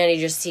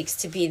 Christianity just seeks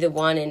to be the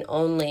one and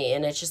only.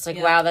 And it's just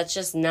like, wow, that's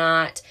just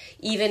not...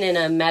 Even in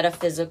a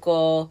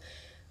metaphysical,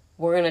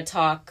 we're going to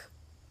talk,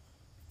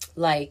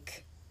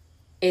 like,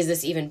 is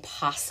this even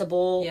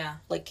possible? Yeah.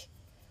 Like,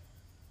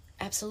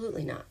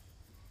 absolutely not.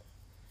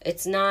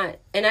 It's not...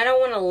 And I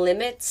don't want to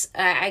limit...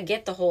 I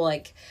get the whole,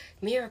 like,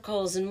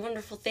 miracles and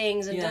wonderful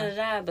things and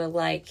da-da-da. But,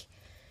 like,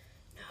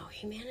 no,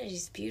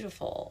 humanity's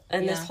beautiful.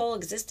 And this whole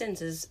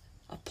existence is...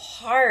 a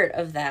part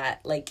of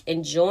that, like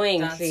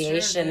enjoying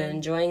creation and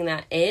enjoying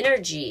that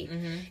energy.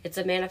 It's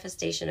a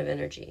manifestation of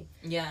energy.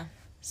 Yeah.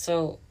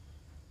 So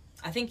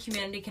I think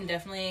humanity can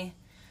definitely,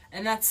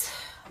 and that's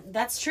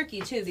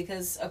tricky too,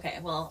 because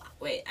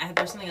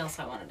there's something else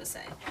I wanted to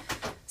say.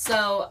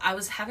 So I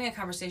was having a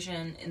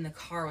conversation in the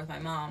car with my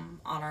mom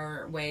on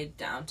our way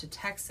down to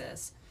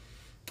Texas,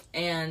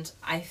 and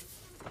I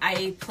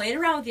played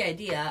around with the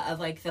idea of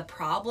like the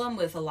problem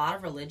with a lot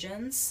of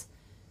religions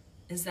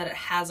is that it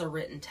has a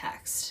written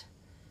text.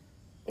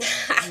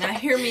 Now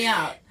hear me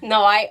out.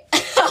 No, I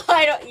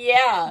don't,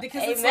 yeah.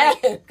 Because Amen.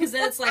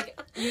 then it's like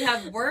you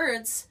have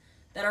words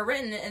that are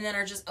written and then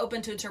are just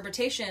open to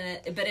interpretation,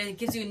 but it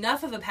gives you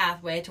enough of a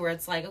pathway to where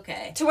it's like,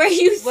 okay. To where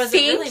you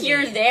think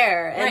you're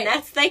there. And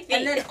that's like the,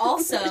 and then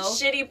also, the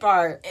shitty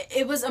part.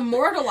 It was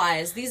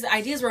immortalized. These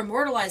ideas were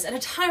immortalized at a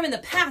time in the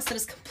past that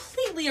is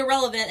completely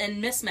irrelevant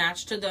and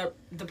mismatched to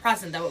the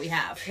present that what we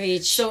have.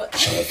 Preach. So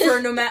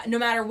for no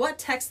matter what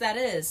text that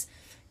is,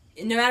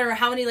 no matter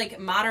how many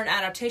like modern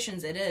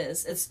adaptations it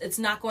is, it's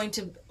not going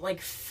to like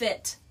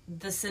fit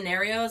the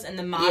scenarios and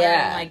the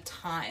modern like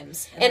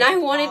times. And I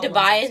wanted to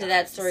buy into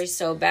that story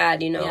so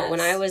bad. You know, when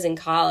I was in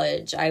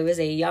college, I was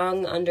a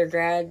young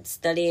undergrad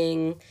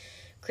studying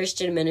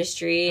Christian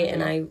ministry,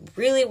 and I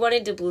really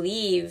wanted to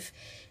believe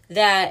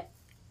that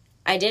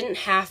I didn't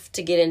have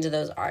to get into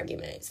those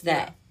arguments.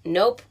 That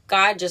nope,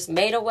 God just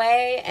made a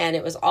way and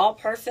it was all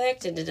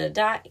perfect and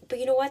da-da-da. But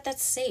you know what?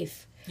 That's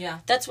safe. Yeah.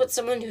 That's what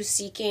someone who's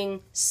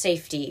seeking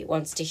safety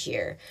wants to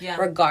hear. Yeah.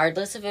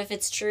 Regardless of if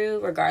it's true,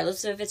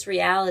 regardless of its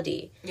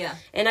reality. Yeah.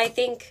 And I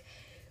think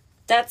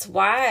that's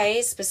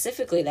why,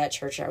 specifically, that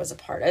church I was a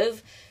part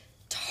of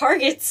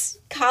targets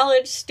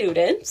college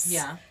students.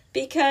 Yeah.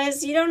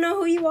 Because you don't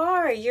know who you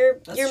are. You're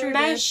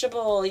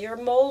meshable, you're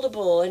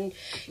moldable, and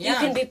you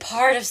can be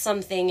part of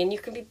something, and you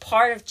can be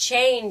part of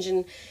change,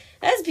 and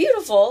that's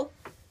beautiful.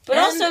 But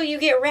also, you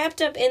get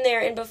wrapped up in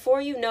there, and before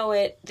you know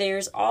it,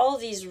 there's all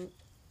these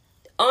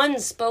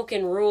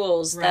unspoken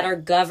rules that are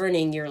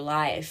governing your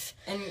life.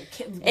 And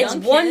it's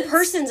one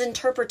person's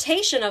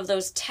interpretation of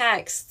those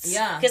texts.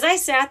 Yeah. Because I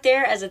sat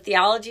there as a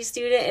theology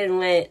student and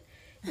went,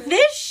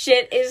 this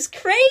shit is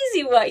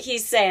crazy what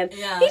he's saying.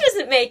 Yeah. He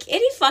doesn't make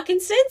any fucking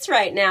sense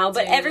right now.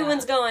 But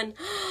everyone's going,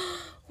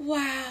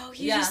 wow,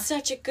 you did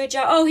such a good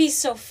job. Oh, he's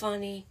so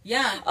funny.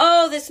 Yeah.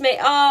 Oh, this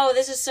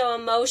is so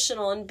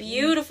emotional and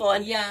beautiful.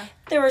 And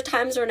there were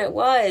times when it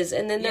was.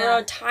 And then there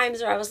were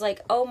times where I was like,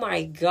 oh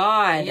my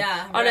God.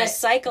 Yeah. On a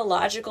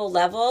psychological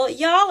level,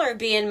 y'all are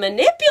being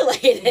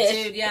manipulated.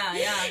 Dude, yeah.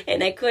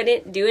 And I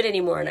couldn't do it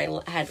anymore, and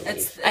I had to leave.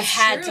 It's I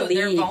had to leave.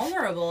 They're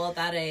vulnerable at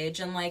that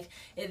age, and like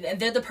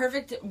they're the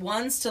perfect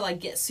ones to like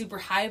get super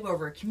hype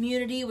over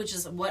community, which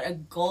is what a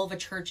goal of a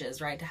church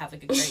is, right? To have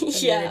like a great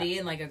community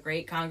and like a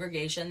great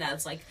congregation. organization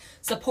that's like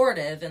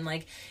supportive, and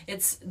like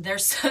it's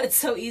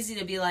so easy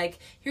to be like,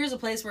 here's a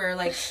place where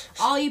like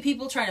all you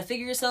people trying to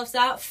figure yourselves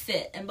out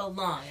fit and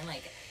belong, and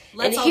like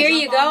and here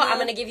you go, I'm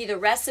going to give you the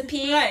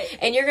recipe, right.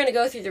 and you're going to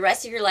go through the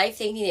rest of your life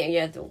thinking that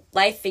you have the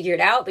life figured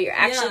out, but you're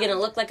actually going to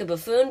look like a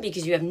buffoon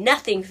because you have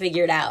nothing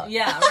figured out.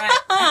 Yeah,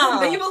 right.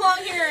 But you belong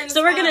here, and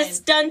so we're going to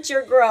stunt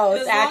your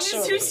growth, as actually.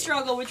 long as you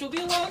struggle, which will be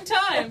a long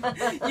time,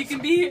 you can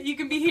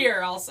be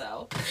here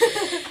also.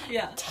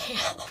 Yeah.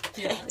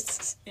 Damn.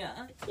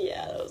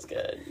 Yeah, that was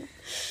good.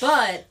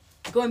 But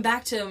going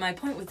back to my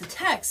point with the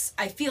texts,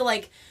 I feel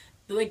like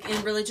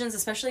in religions,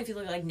 especially if you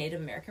look at like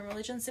Native American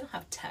religions, they don't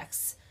have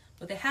texts.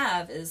 What they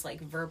have is like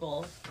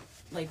verbal,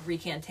 like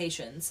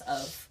recantations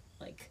of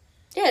like.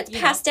 Yeah, it's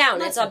passed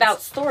down. It's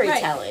about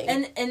storytelling.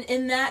 Right. And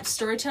in that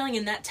storytelling,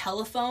 in that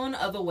telephone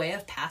of a way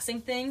of passing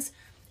things,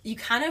 you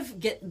kind of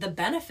get the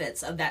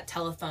benefits of that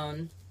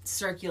telephone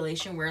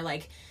circulation where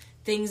like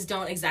things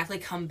don't exactly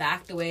come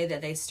back the way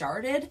that they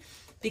started.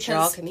 Because you're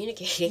all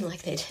communicating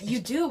like they did. You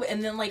do,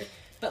 and then like.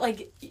 But,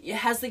 like, it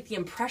has, like, the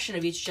impression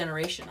of each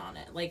generation on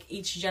it. Like,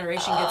 each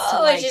generation gets to,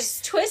 like... it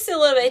just twists a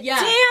little bit. Yeah.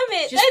 Damn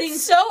it!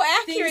 That's so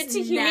accurate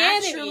to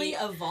humanity. Things naturally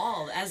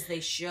evolve as they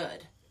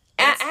should.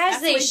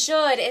 As they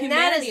should. And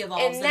that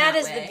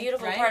is the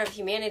beautiful part of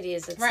humanity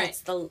is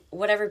it's the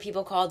whatever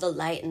people call the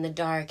light and the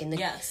dark and the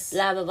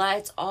blah, blah, blah.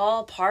 It's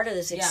all part of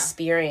this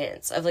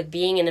experience of, like,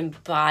 being an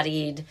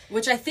embodied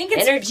which I think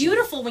it's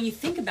beautiful when you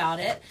think about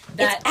it.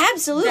 That, it's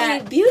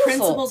absolutely beautiful.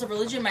 Principles of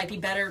religion might be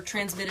better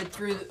transmitted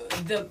through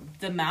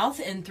the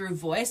mouth and through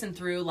voice and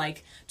through,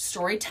 like,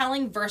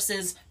 storytelling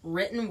versus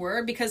written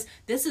word. Because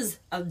this is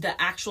the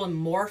actual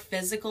more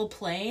physical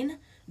plane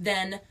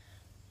than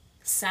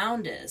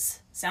sound is.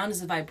 Sound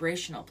is a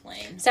vibrational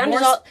plane. Sound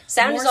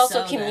is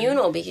also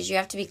communal because you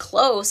have to be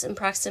close in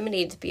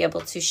proximity to be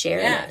able to share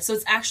it. Yeah, so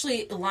it's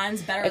actually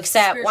aligns better with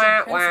except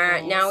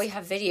spiritual now we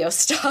have video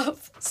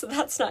stuff, so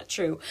that's not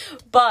true.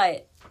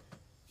 But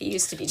it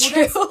used to be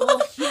true.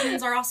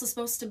 Humans are also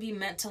supposed to be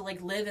meant to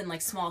like live in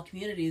like small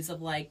communities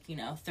of like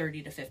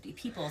 30 to 50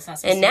 people. It's not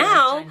supposed and to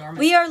now be like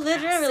we are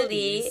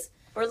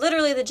we're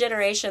literally the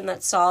generation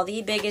that saw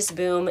the biggest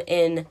boom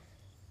in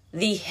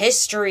the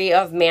history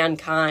of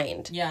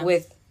mankind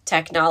with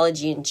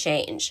technology and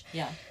change.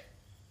 Yeah.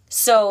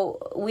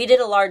 So we did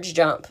a large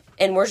jump,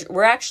 and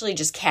we're actually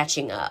just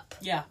catching up.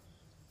 Yeah.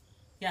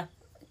 Yeah.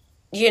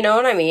 You know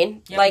what I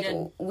mean? Yeah, like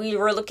we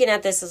were looking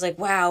at this as like,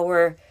 wow,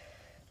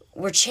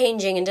 we're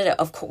changing and did it.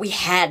 Of course, we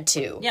had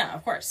to. Yeah,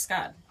 of course,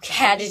 God.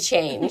 Had to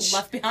change.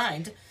 Left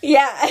behind.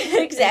 Yeah,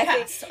 exactly.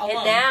 Yes,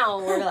 and now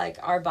we're like,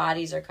 our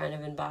bodies are kind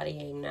of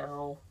embodying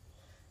now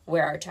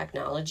where our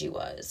technology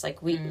was.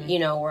 Like we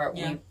or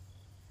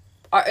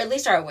at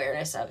least our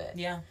awareness of it.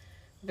 Yeah.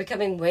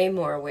 Becoming way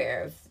more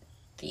aware of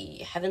the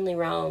heavenly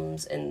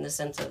realms in the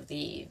sense of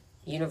the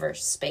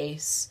universe,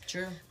 space.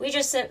 True. We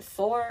just sent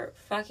 4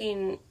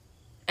 fucking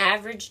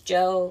average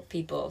Joe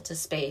people to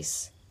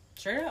space.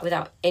 Sure.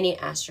 Without any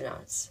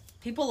astronauts.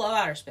 People love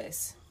outer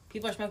space.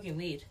 People are smoking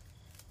weed.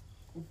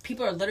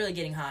 People are literally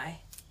getting high.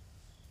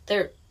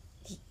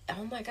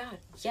 Oh my God.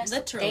 Yes.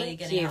 Literally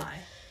getting high.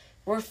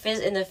 We're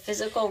in the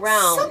physical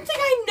realm. Something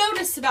I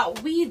noticed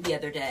about weed the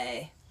other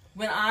day.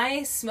 When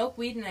I smoke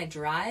weed and I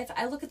drive,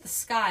 I look at the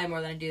sky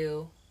more than I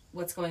do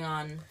what's going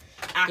on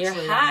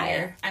actually. You're high.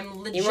 Here. I'm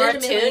legitimately You're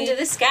more tuned to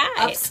the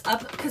sky.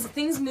 Up because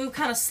things move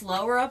kind of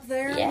slower up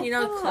there.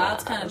 Yeah.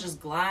 Clouds kind of just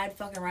glide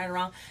fucking right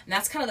around. And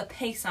that's kind of the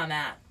pace I'm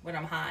at when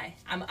I'm high.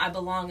 I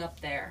belong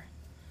up there.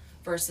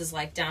 Versus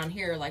like down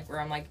here, like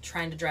where I'm like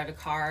trying to drive a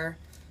car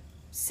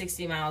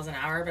 60 miles an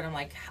hour, but I'm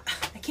like,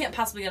 I can't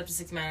possibly get up to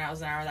 60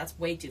 miles an hour. That's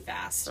way too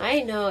fast. I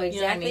know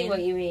exactly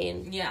what you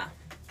mean. Yeah.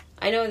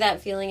 I know that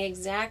feeling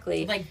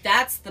exactly. Like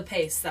that's the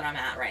pace that I'm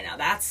at right now.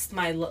 That's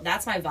my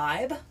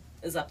vibe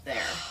is up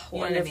there. You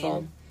Wonderful. Know what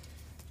I mean?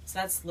 So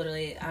that's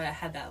literally I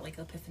had that like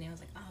epiphany. I was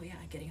like, oh yeah,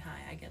 getting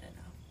high. I get it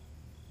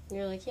now.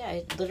 You're like, yeah,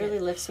 it literally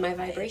lifts my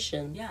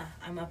vibration. Yeah,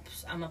 I'm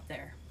up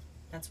there.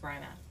 That's where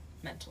I'm at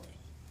mentally.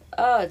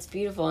 Oh, it's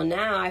beautiful. And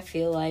now I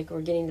feel like we're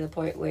getting to the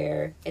point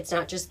where it's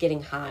not just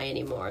getting high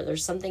anymore.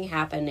 There's something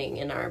happening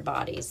in our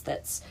bodies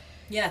that's...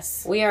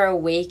 Yes. We are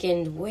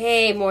awakened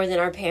way more than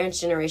our parents'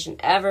 generation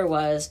ever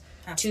was.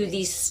 Absolutely. To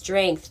the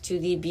strength, to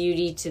the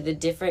beauty, to the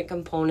different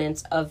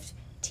components of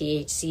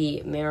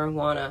THC,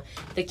 marijuana,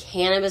 the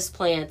cannabis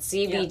plant,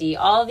 CBD,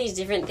 all these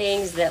different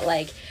things that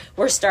like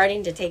we're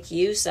starting to take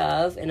use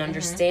of and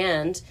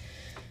understand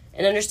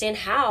and understand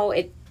how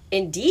it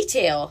in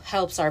detail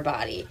helps our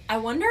body. I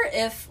wonder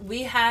if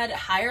we had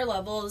higher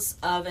levels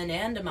of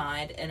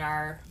anandamide in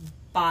our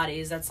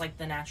bodies. That's like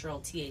the natural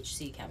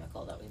THC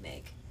chemical that we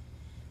make.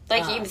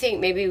 Like, you think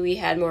maybe we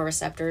had more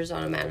receptors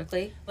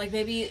automatically? Like,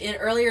 maybe in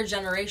earlier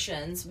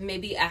generations,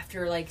 maybe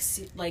after, like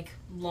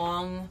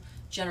long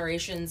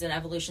generations and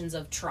evolutions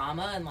of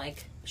trauma and,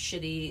 like,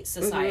 shitty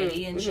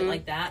society and shit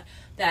like that,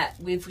 that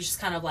we've just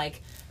kind of,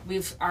 like,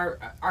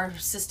 our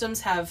systems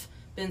have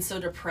been so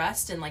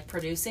depressed and, like,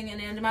 producing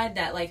anandamide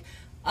that, like,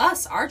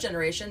 our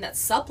generation that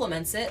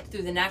supplements it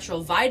through the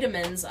natural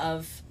vitamins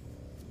of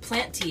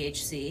plant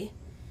THC,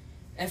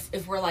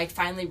 if we're like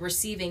finally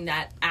receiving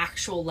that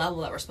actual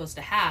level that we're supposed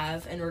to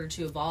have in order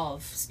to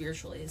evolve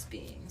spiritually as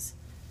beings.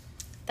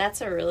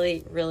 That's a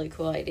really, really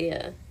cool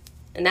idea.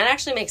 And that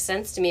actually makes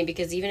sense to me,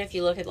 because even if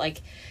you look at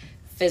like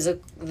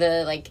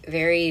the like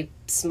very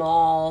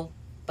small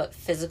but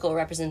physical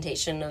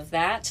representation of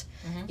that,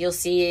 you'll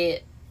see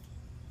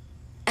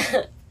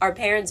our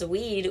parents'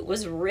 weed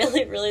was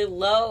really, really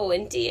low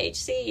in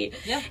THC.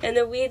 Yeah. And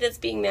the weed that's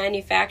being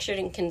manufactured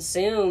and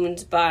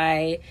consumed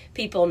by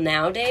people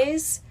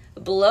nowadays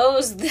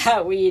blows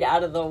that weed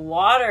out of the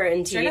water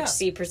in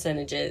THC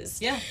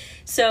percentages. Yeah.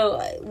 So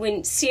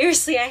when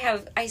seriously,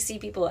 I see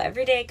people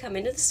every day come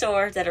into the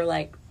store that are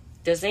like,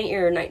 this ain't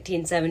your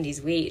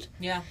 1970s weed.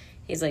 Yeah.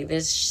 He's like,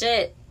 this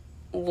shit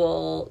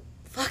will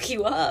fuck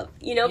you up,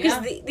 you know,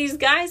 because these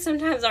guys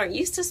sometimes aren't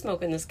used to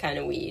smoking this kind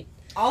of weed.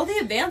 All the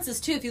advances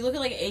too, if you look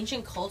at like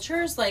ancient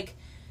cultures, like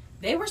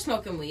they were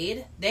smoking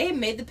weed. They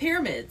made the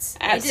pyramids.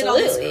 Absolutely. They did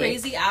all these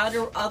crazy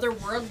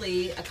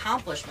otherworldly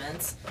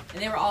accomplishments,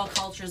 and they were all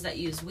cultures that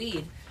used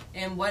weed.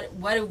 And what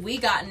have we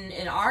gotten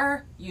in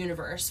our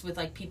universe with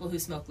like people who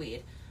smoke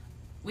weed?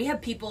 We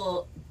have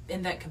people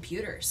invent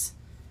computers.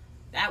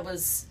 That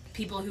was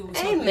people who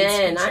smoke weed.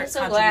 Amen. I'm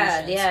so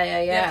glad.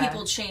 Yeah. We have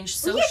people change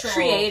social We get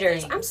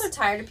creators. things. I'm so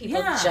tired of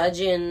people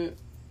judging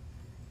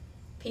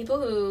people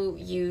who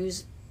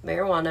use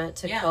marijuana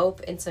to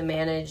cope and to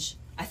manage.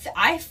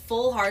 I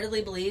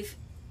full-heartedly believe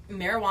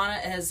marijuana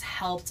has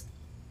helped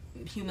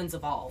humans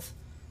evolve.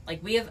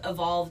 Like, we have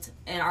evolved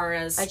and are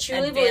as I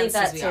truly advanced believe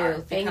that as we too. are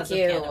Thank because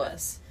you. of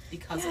cannabis.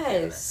 Because of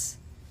cannabis.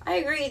 I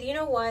agree. You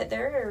know what?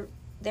 There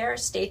are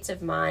states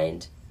of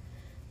mind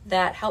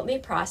that help me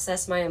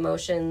process my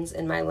emotions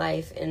in my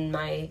life in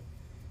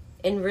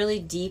really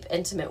deep,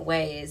 intimate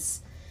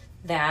ways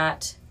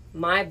that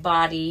my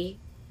body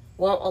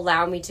won't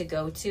allow me to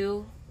go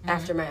to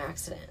after my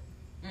accident.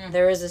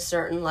 There is a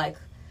certain like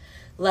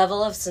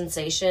level of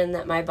sensation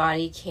that my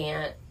body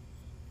can't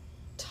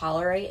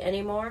tolerate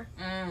anymore.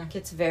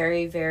 It's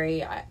very,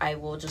 very, I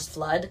will just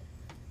flood.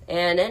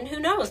 And who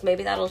knows,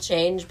 maybe that'll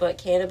change, but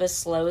cannabis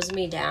slows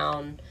me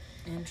down.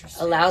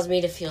 Interesting. Allows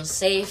me to feel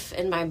safe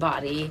in my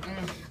body.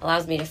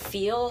 Allows me to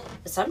feel,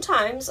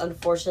 sometimes,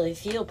 unfortunately,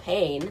 feel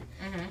pain.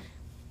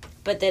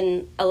 But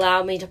then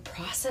allow me to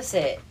process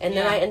it. And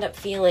then I end up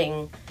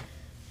feeling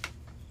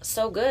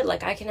so good.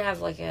 Like, I can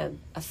have, like, a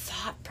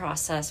thought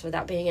process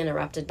without being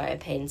interrupted by a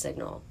pain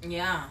signal.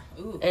 Yeah.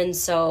 Ooh. And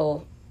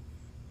so,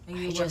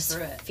 I just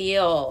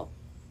feel...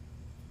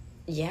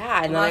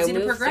 Yeah, and then I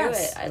move through it.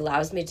 It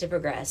allows me to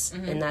progress.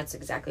 And that's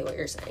exactly what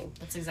you're saying.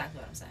 That's exactly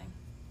what I'm saying.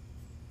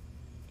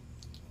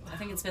 I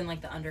think it's been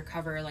like the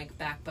undercover like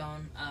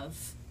backbone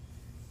of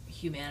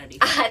humanity.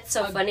 It's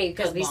so funny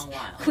because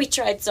we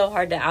tried so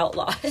hard to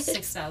outlaw it.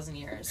 6,000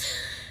 years.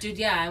 Dude,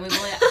 yeah, and we've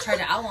only tried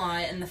to outlaw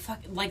it in the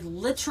like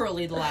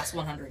literally the last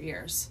 100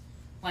 years.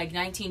 Like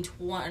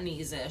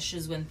 1920s-ish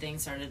is when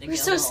things started to get We're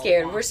so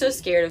scared. We're so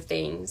scared of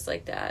things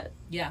like that.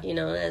 Yeah. You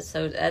know,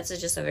 that's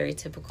just a very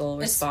typical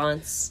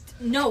response.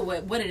 No,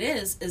 what it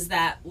is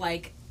that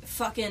like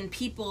fucking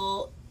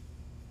people,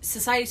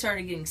 society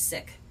started getting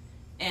sick.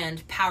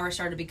 And power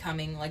started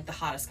becoming, like, the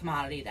hottest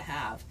commodity to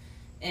have.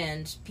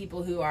 And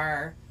people who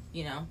are,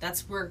 you know,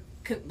 that's where,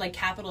 like,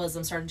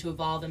 capitalism started to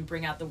evolve and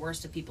bring out the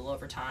worst of people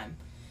over time.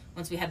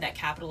 Once we had that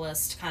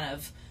capitalist kind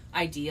of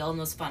ideal and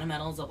those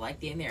fundamentals of, like,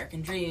 the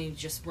American dream, you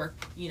just work,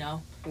 you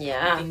know.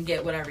 Yeah. You can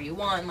get whatever you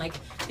want, like,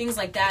 things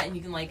like that. And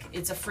you can, like,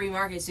 it's a free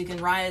market, so you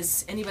can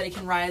rise, anybody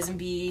can rise and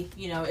be,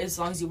 you know, as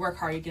long as you work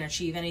hard, you can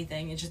achieve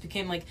anything. It just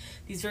became, like,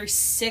 these very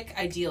sick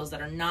ideals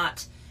that are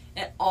not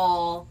at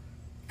all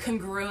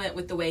congruent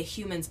with the way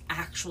humans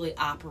actually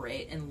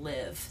operate and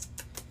live,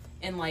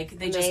 and like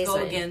they just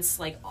go against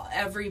like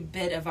every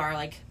bit of our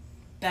like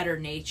better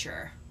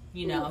nature,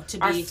 you know, to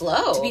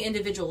be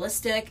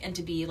individualistic and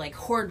to be like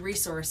hoard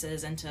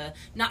resources and to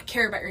not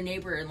care about your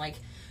neighbor and like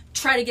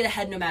try to get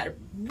ahead no matter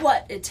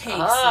what it takes.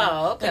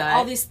 Okay. Like,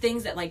 all these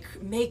things that like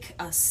make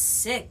us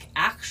sick,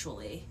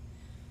 actually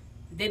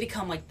they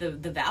become like the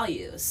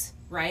values,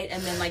 right?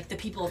 And then like the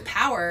people of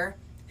power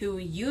who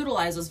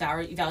utilize those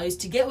values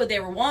to get what they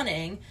were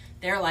wanting,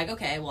 they're like,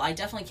 okay, well, I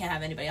definitely can't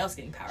have anybody else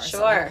getting power. Sure.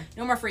 So, like,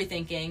 no more free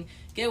thinking.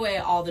 Get away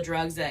all the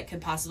drugs that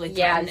could possibly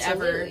threaten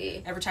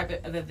every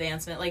type of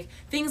advancement. Like,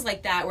 things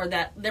like that, where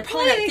that they're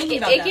probably not thinking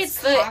about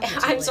that.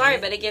 I'm sorry,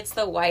 but it gets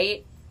the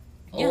white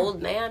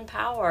old man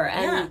power.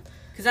 And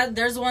because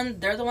they're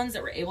the ones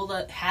that were able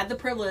to, had the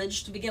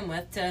privilege to begin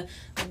with to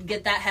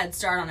get that head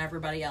start on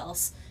everybody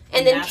else.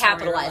 And then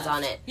capitalize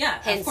on it. Yeah,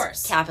 hence, of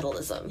course.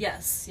 Capitalism.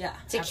 Yes, yeah.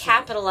 To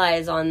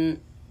capitalize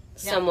on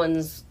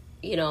someone's,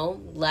 you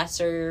know,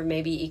 lesser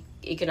maybe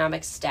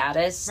economic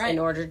status in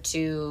order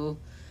to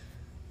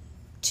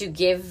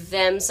give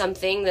them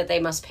something that they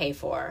must pay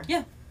for.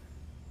 Yeah.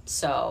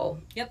 So.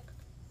 Yep.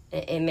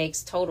 It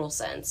makes total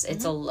sense.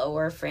 It's a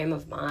lower frame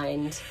of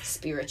mind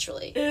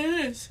spiritually.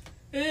 It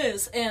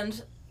is.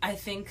 And I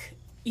think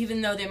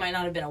even though they might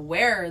not have been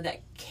aware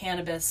that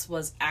cannabis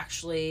was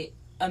actually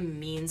a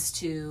means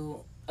to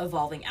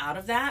evolving out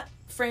of that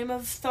frame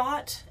of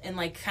thought and,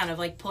 like, kind of,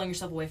 like, pulling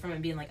yourself away from it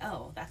and being like,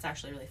 oh, that's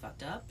actually really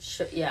fucked up.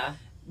 Sure, yeah.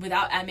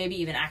 Without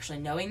maybe even actually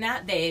knowing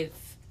that,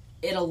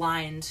 it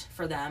aligned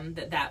for them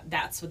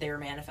that's what they were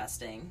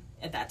manifesting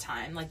at that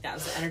time. Like, that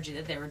was the energy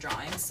that they were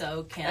drawing.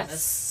 So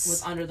cannabis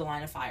was under the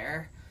line of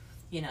fire,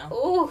 you know.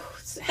 Ooh,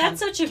 that's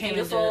such a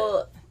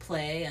beautiful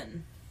play,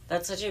 and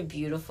that's such a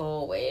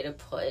beautiful way to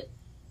put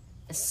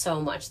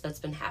so much that's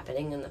been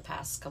happening in the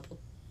past couple,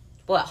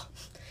 well,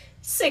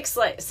 since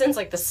like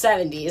the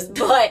 70s,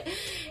 but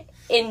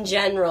in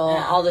general,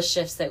 all the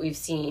shifts that we've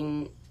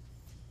seen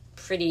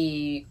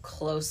pretty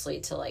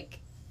closely to, like,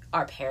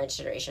 our parents'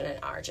 generation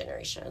and our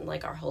generation,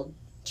 like, our whole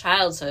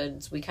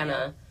childhoods, we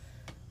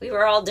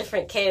were all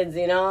different kids,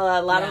 you know.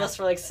 A lot of us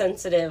were, like,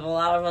 sensitive. A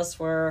lot of us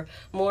were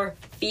more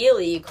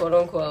feely, quote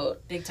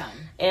unquote. Big time.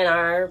 And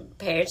our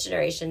parents'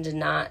 generation did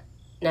not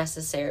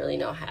necessarily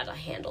know how to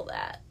handle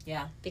that.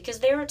 Yeah. Because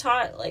they were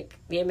taught, like,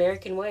 the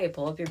American way: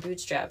 pull up your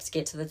bootstraps,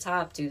 get to the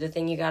top, do the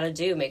thing you gotta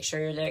do, make sure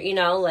you're there, you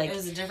know, like. It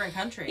was a different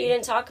country. You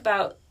didn't talk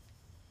about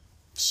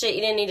shit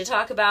you didn't need to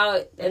talk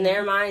about. In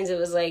their minds, it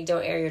was like,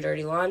 don't air your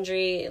dirty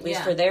laundry, at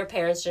least for their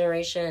parents'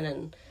 generation,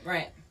 and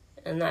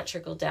and that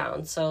trickled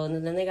down. So,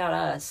 and then they got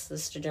us,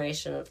 this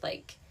generation of,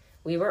 like,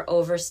 we were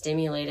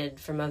overstimulated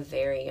from a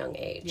very young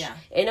age,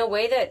 in a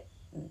way that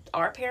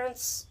our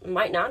parents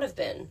might not have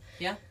been.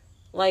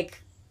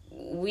 Like,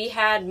 we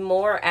had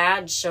more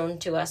ads shown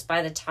to us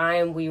by the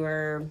time we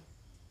were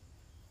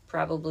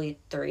probably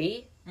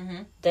 3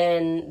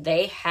 than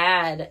they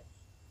had,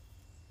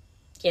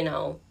 you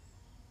know,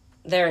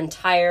 their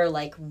entire,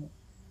 like,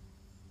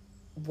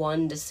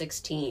 1 to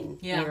 16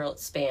 year old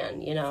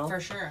span, you know? For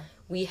sure.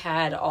 We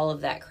had all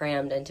of that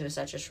crammed into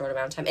such a short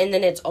amount of time. And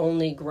then it's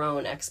only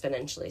grown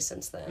exponentially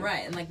since then.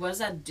 Right. And, like, what does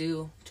that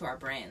do to our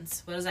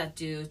brains? What does that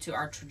do to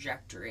our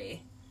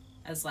trajectory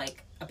as,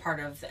 like, a part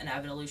of an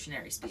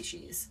evolutionary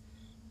species?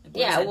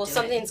 Like,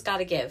 something's got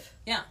to give.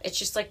 Yeah. It's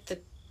just like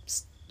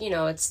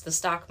it's the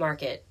stock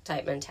market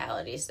type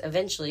mentalities.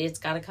 Eventually, it's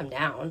got to come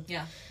down.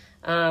 Yeah.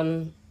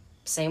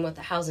 Same with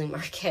the housing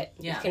market.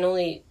 Yeah. You can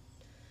only,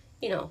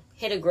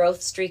 hit a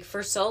growth streak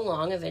for so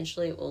long.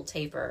 Eventually, it will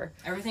taper.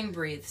 Everything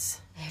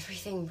breathes.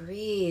 Everything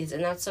breathes.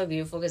 And that's so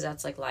beautiful because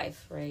that's like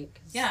life, right?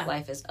 Yeah.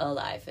 Life is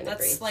alive and it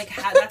breathes.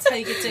 That's how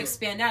you get to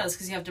expand out, is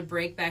because you have to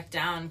break back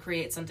down,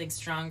 create something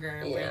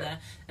stronger. Yeah.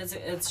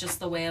 It's just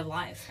the way of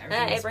life.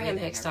 Abraham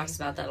Hicks talks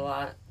about that a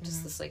lot.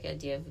 Just this, like,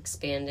 idea of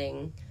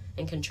expanding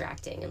and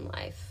contracting in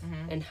life,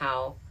 and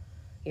how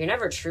you're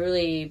never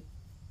truly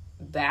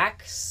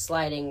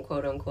backsliding,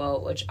 quote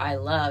unquote, which I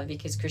love,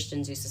 because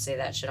Christians used to say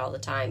that shit all the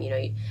time. You know,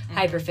 you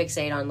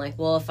hyperfixate on, like,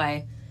 well, if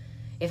I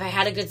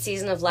had a good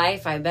season of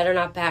life, I better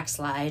not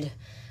backslide.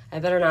 I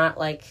better not,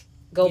 like,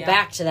 go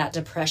back to that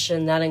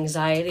depression, that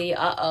anxiety.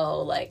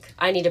 Like,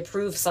 I need to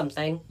prove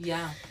something.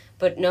 Yeah.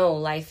 But no,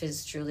 life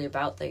is truly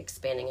about the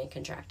expanding and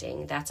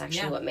contracting. That's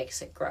actually what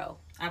makes it grow.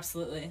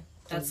 Absolutely.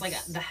 That's, like,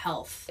 the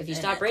health. If you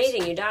stop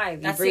breathing, you die.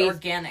 That's the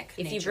organic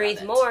If nature you breathe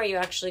of it. more, you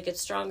actually get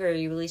stronger.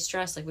 You release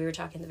stress, like we were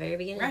talking at the very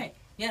beginning. Right.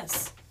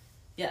 Yes.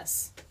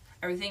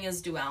 Everything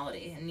is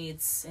duality. It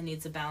needs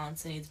a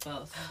balance. It needs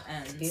both.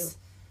 And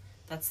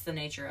that's the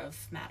nature of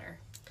matter.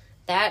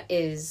 That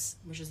is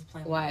which is the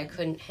plain why I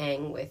couldn't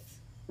hang with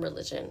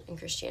religion and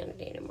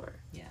Christianity anymore.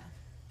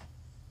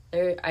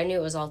 Yeah. I knew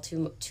it was all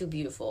too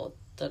beautiful.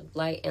 The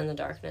light and the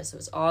darkness. It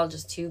was all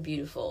just too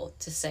beautiful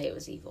to say it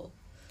was evil.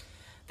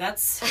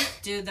 That's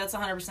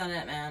 100%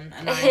 it, man.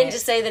 And to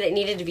say that it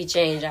needed to be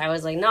changed, I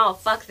was like, no,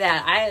 fuck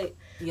that. I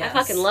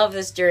fucking love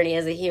this journey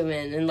as a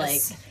human, and,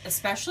 like,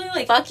 especially,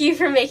 like, fuck you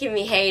for making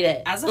me hate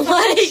it. As a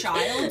fucking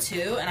child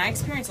too, and I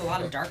experienced a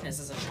lot of darkness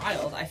as a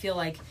child. I feel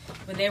like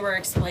when they were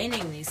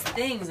explaining these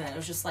things, and it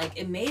was just like,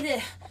 it made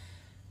it,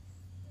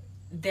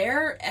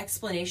 their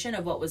explanation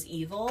of what was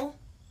evil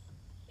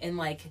and,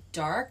 like,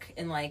 dark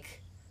and,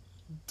 like,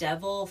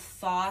 devil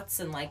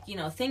thoughts and, like,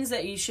 things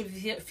that you should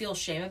feel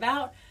shame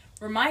about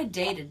were my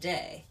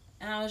day-to-day.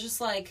 And I was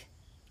just like,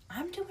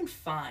 I'm doing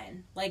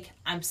fine. Like,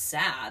 I'm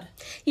sad.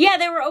 Yeah,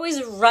 they were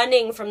always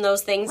running from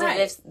those things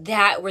as if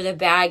that were the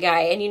bad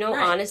guy. And,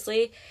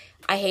 honestly,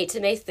 I hate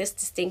to make this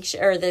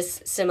distinction or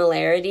this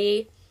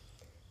similarity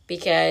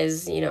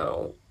because,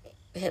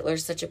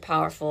 Hitler's such a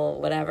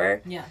powerful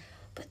whatever. Yeah.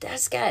 But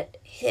that's got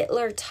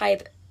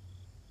Hitler-type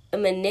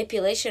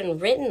manipulation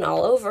written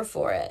all over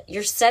for it.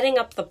 You're setting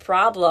up the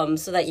problem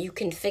so that you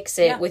can fix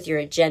it with your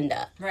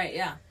agenda. Right,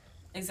 yeah.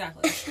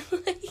 Exactly.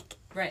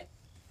 Right.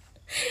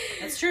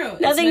 That's true.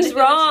 Nothing's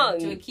wrong.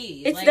 To a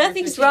key. It's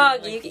nothing's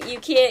wrong. Like, you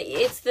can't.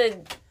 It's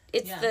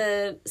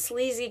the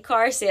sleazy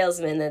car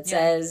salesman that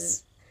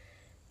says,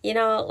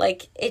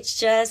 it's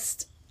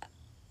just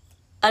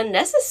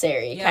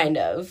unnecessary. Kind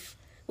of.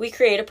 We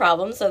create a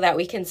problem so that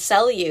we can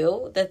sell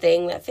you the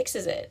thing that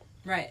fixes it.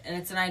 Right, and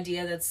it's an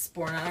idea that's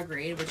born out of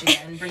greed, which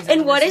again brings.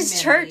 And what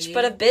is church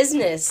but a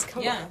business?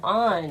 Come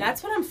on.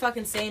 That's what I'm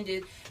fucking saying,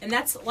 dude. And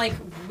that's like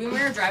when we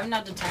were driving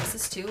down to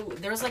Texas too.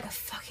 There was like a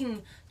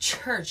fucking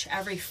church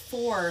every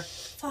 4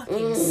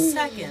 fucking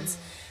seconds,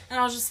 and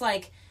I was just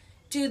like,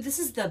 dude, this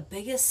is the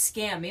biggest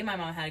scam. Me and my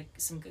mom had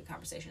some good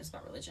conversations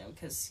about religion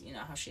because you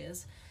know how she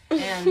is.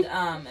 And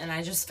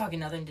I just fucking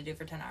nothing to do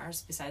for 10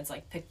 hours besides,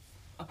 like, pick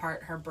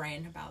apart her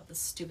brain about this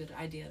stupid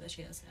idea that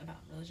she has about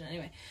religion.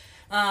 Anyway.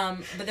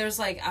 But there's,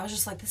 like, I was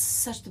just like, this is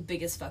such the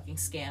biggest fucking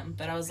scam.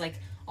 But I was like,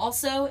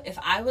 also, if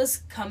I was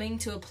coming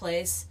to a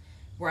place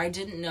where I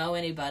didn't know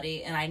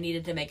anybody and I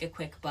needed to make a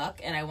quick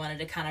buck and I wanted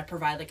to kind of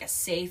provide, like, a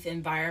safe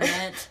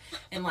environment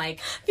and,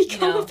 like,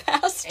 Become a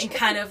pastor. and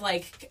kind of,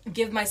 like,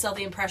 give myself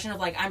the impression of,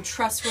 like, I'm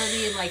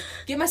trustworthy and, like,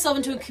 get myself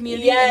into a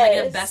community in,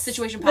 like, the best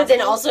situation possible. But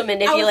then also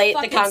manipulate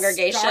the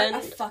congregation. Start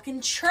a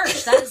fucking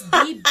church. That is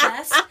the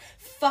best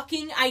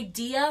fucking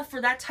idea for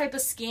that type of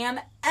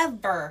scam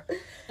ever.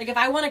 Like, if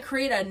I want to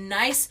create a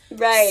nice,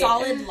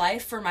 solid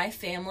life for my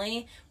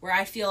family where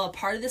I feel a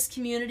part of this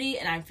community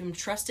and I'm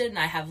trusted and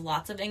I have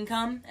lots of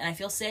income and I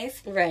feel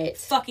safe,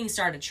 fucking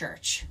start a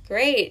church.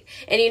 Great.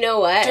 And you know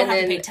what? Don't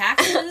have to pay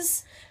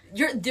taxes.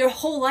 Their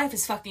whole life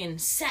is fucking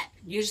set.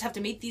 You just have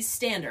to meet these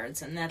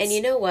standards, and that's... And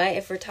you know what?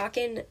 If we're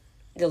talking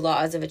the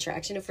laws of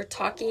attraction, if we're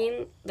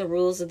talking the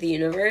rules of the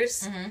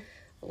universe...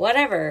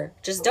 Whatever.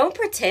 Just don't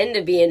pretend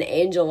to be an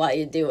angel while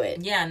you do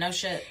it. Yeah, no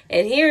shit.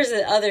 And here's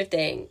the other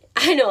thing.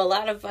 I know a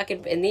lot of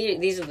fucking... And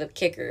these are the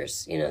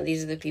kickers. You know,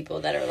 these are the people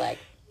that are like,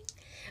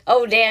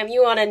 oh, damn,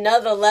 you on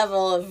another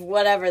level of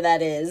whatever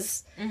that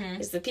is.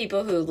 It's the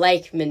people who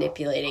like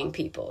manipulating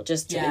people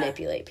just to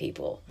manipulate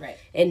people. Right.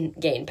 And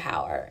gain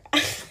power.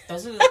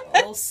 Those are a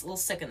little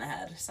sick in the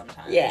head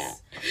sometimes. Yeah.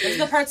 Those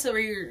are the parts where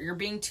you're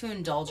being too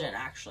indulgent,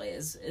 actually,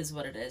 is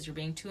what it is. You're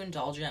being too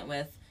indulgent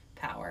with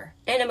power.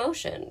 And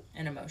emotion.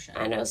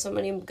 I know so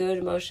many good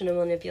emotional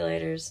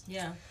manipulators.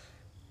 Yeah.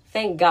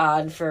 Thank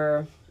God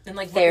for and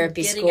like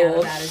therapy what you're school. Out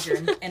of that is your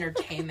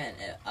entertainment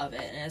of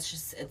it, and it's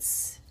just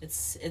it's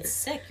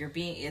sick.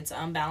 It's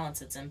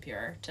unbalanced. It's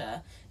impure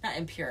not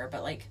impure,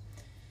 but like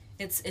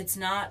it's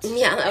not.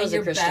 Yeah, that was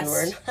a Christian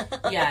word.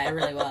 Yeah, it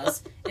really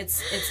was.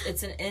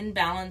 It's an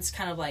imbalanced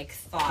kind of like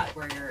thought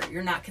where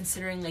you're not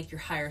considering like your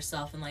higher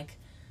self and like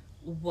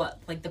what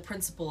like the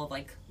principle of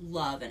like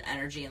love and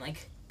energy and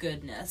like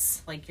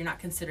goodness. Like you're not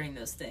considering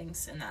those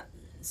things in that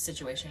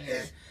situation.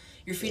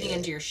 You're feeding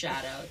into your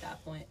shadow at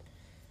that point.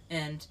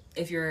 And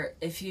if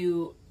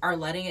you are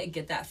letting it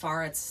get that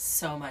far, it's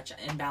so much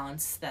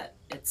imbalance that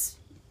it's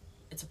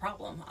a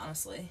problem,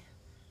 honestly.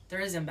 There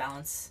is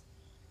imbalance,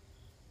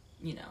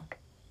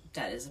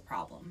 that is a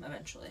problem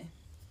eventually.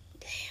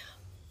 Damn.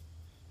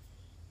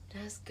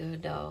 That's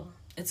good though.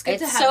 It's good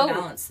to have a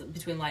balance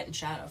between light and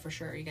shadow for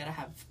sure. You gotta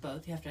have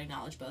both. You have to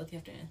acknowledge both. You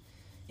have to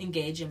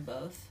engage in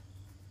both.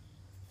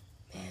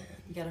 Man.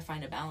 You gotta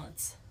find a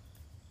balance.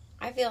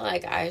 I feel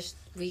like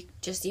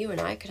you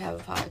and I could have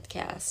a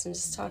podcast and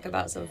just talk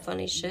about some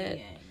funny shit.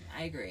 Yeah,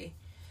 I agree.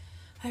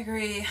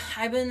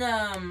 I've been,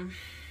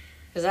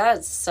 because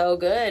that's so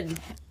good.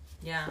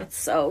 Yeah. It's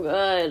so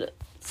good.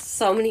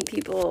 So many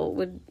people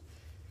would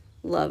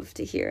love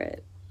to hear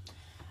it.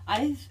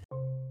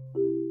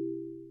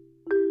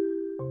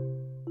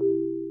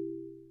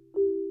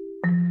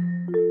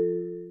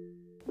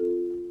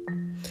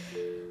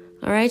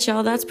 All right,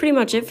 y'all, that's pretty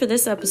much it for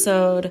this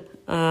episode.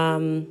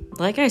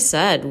 Like I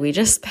said, we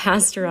just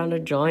passed around a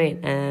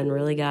joint and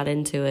really got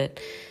into it.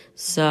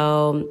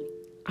 So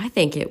I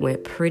think it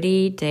went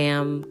pretty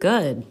damn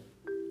good.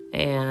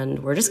 And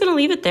we're just going to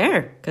leave it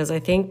there because I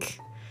think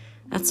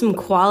that's some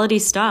quality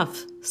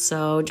stuff.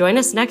 So join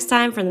us next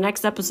time for the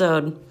next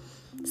episode.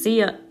 See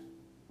ya.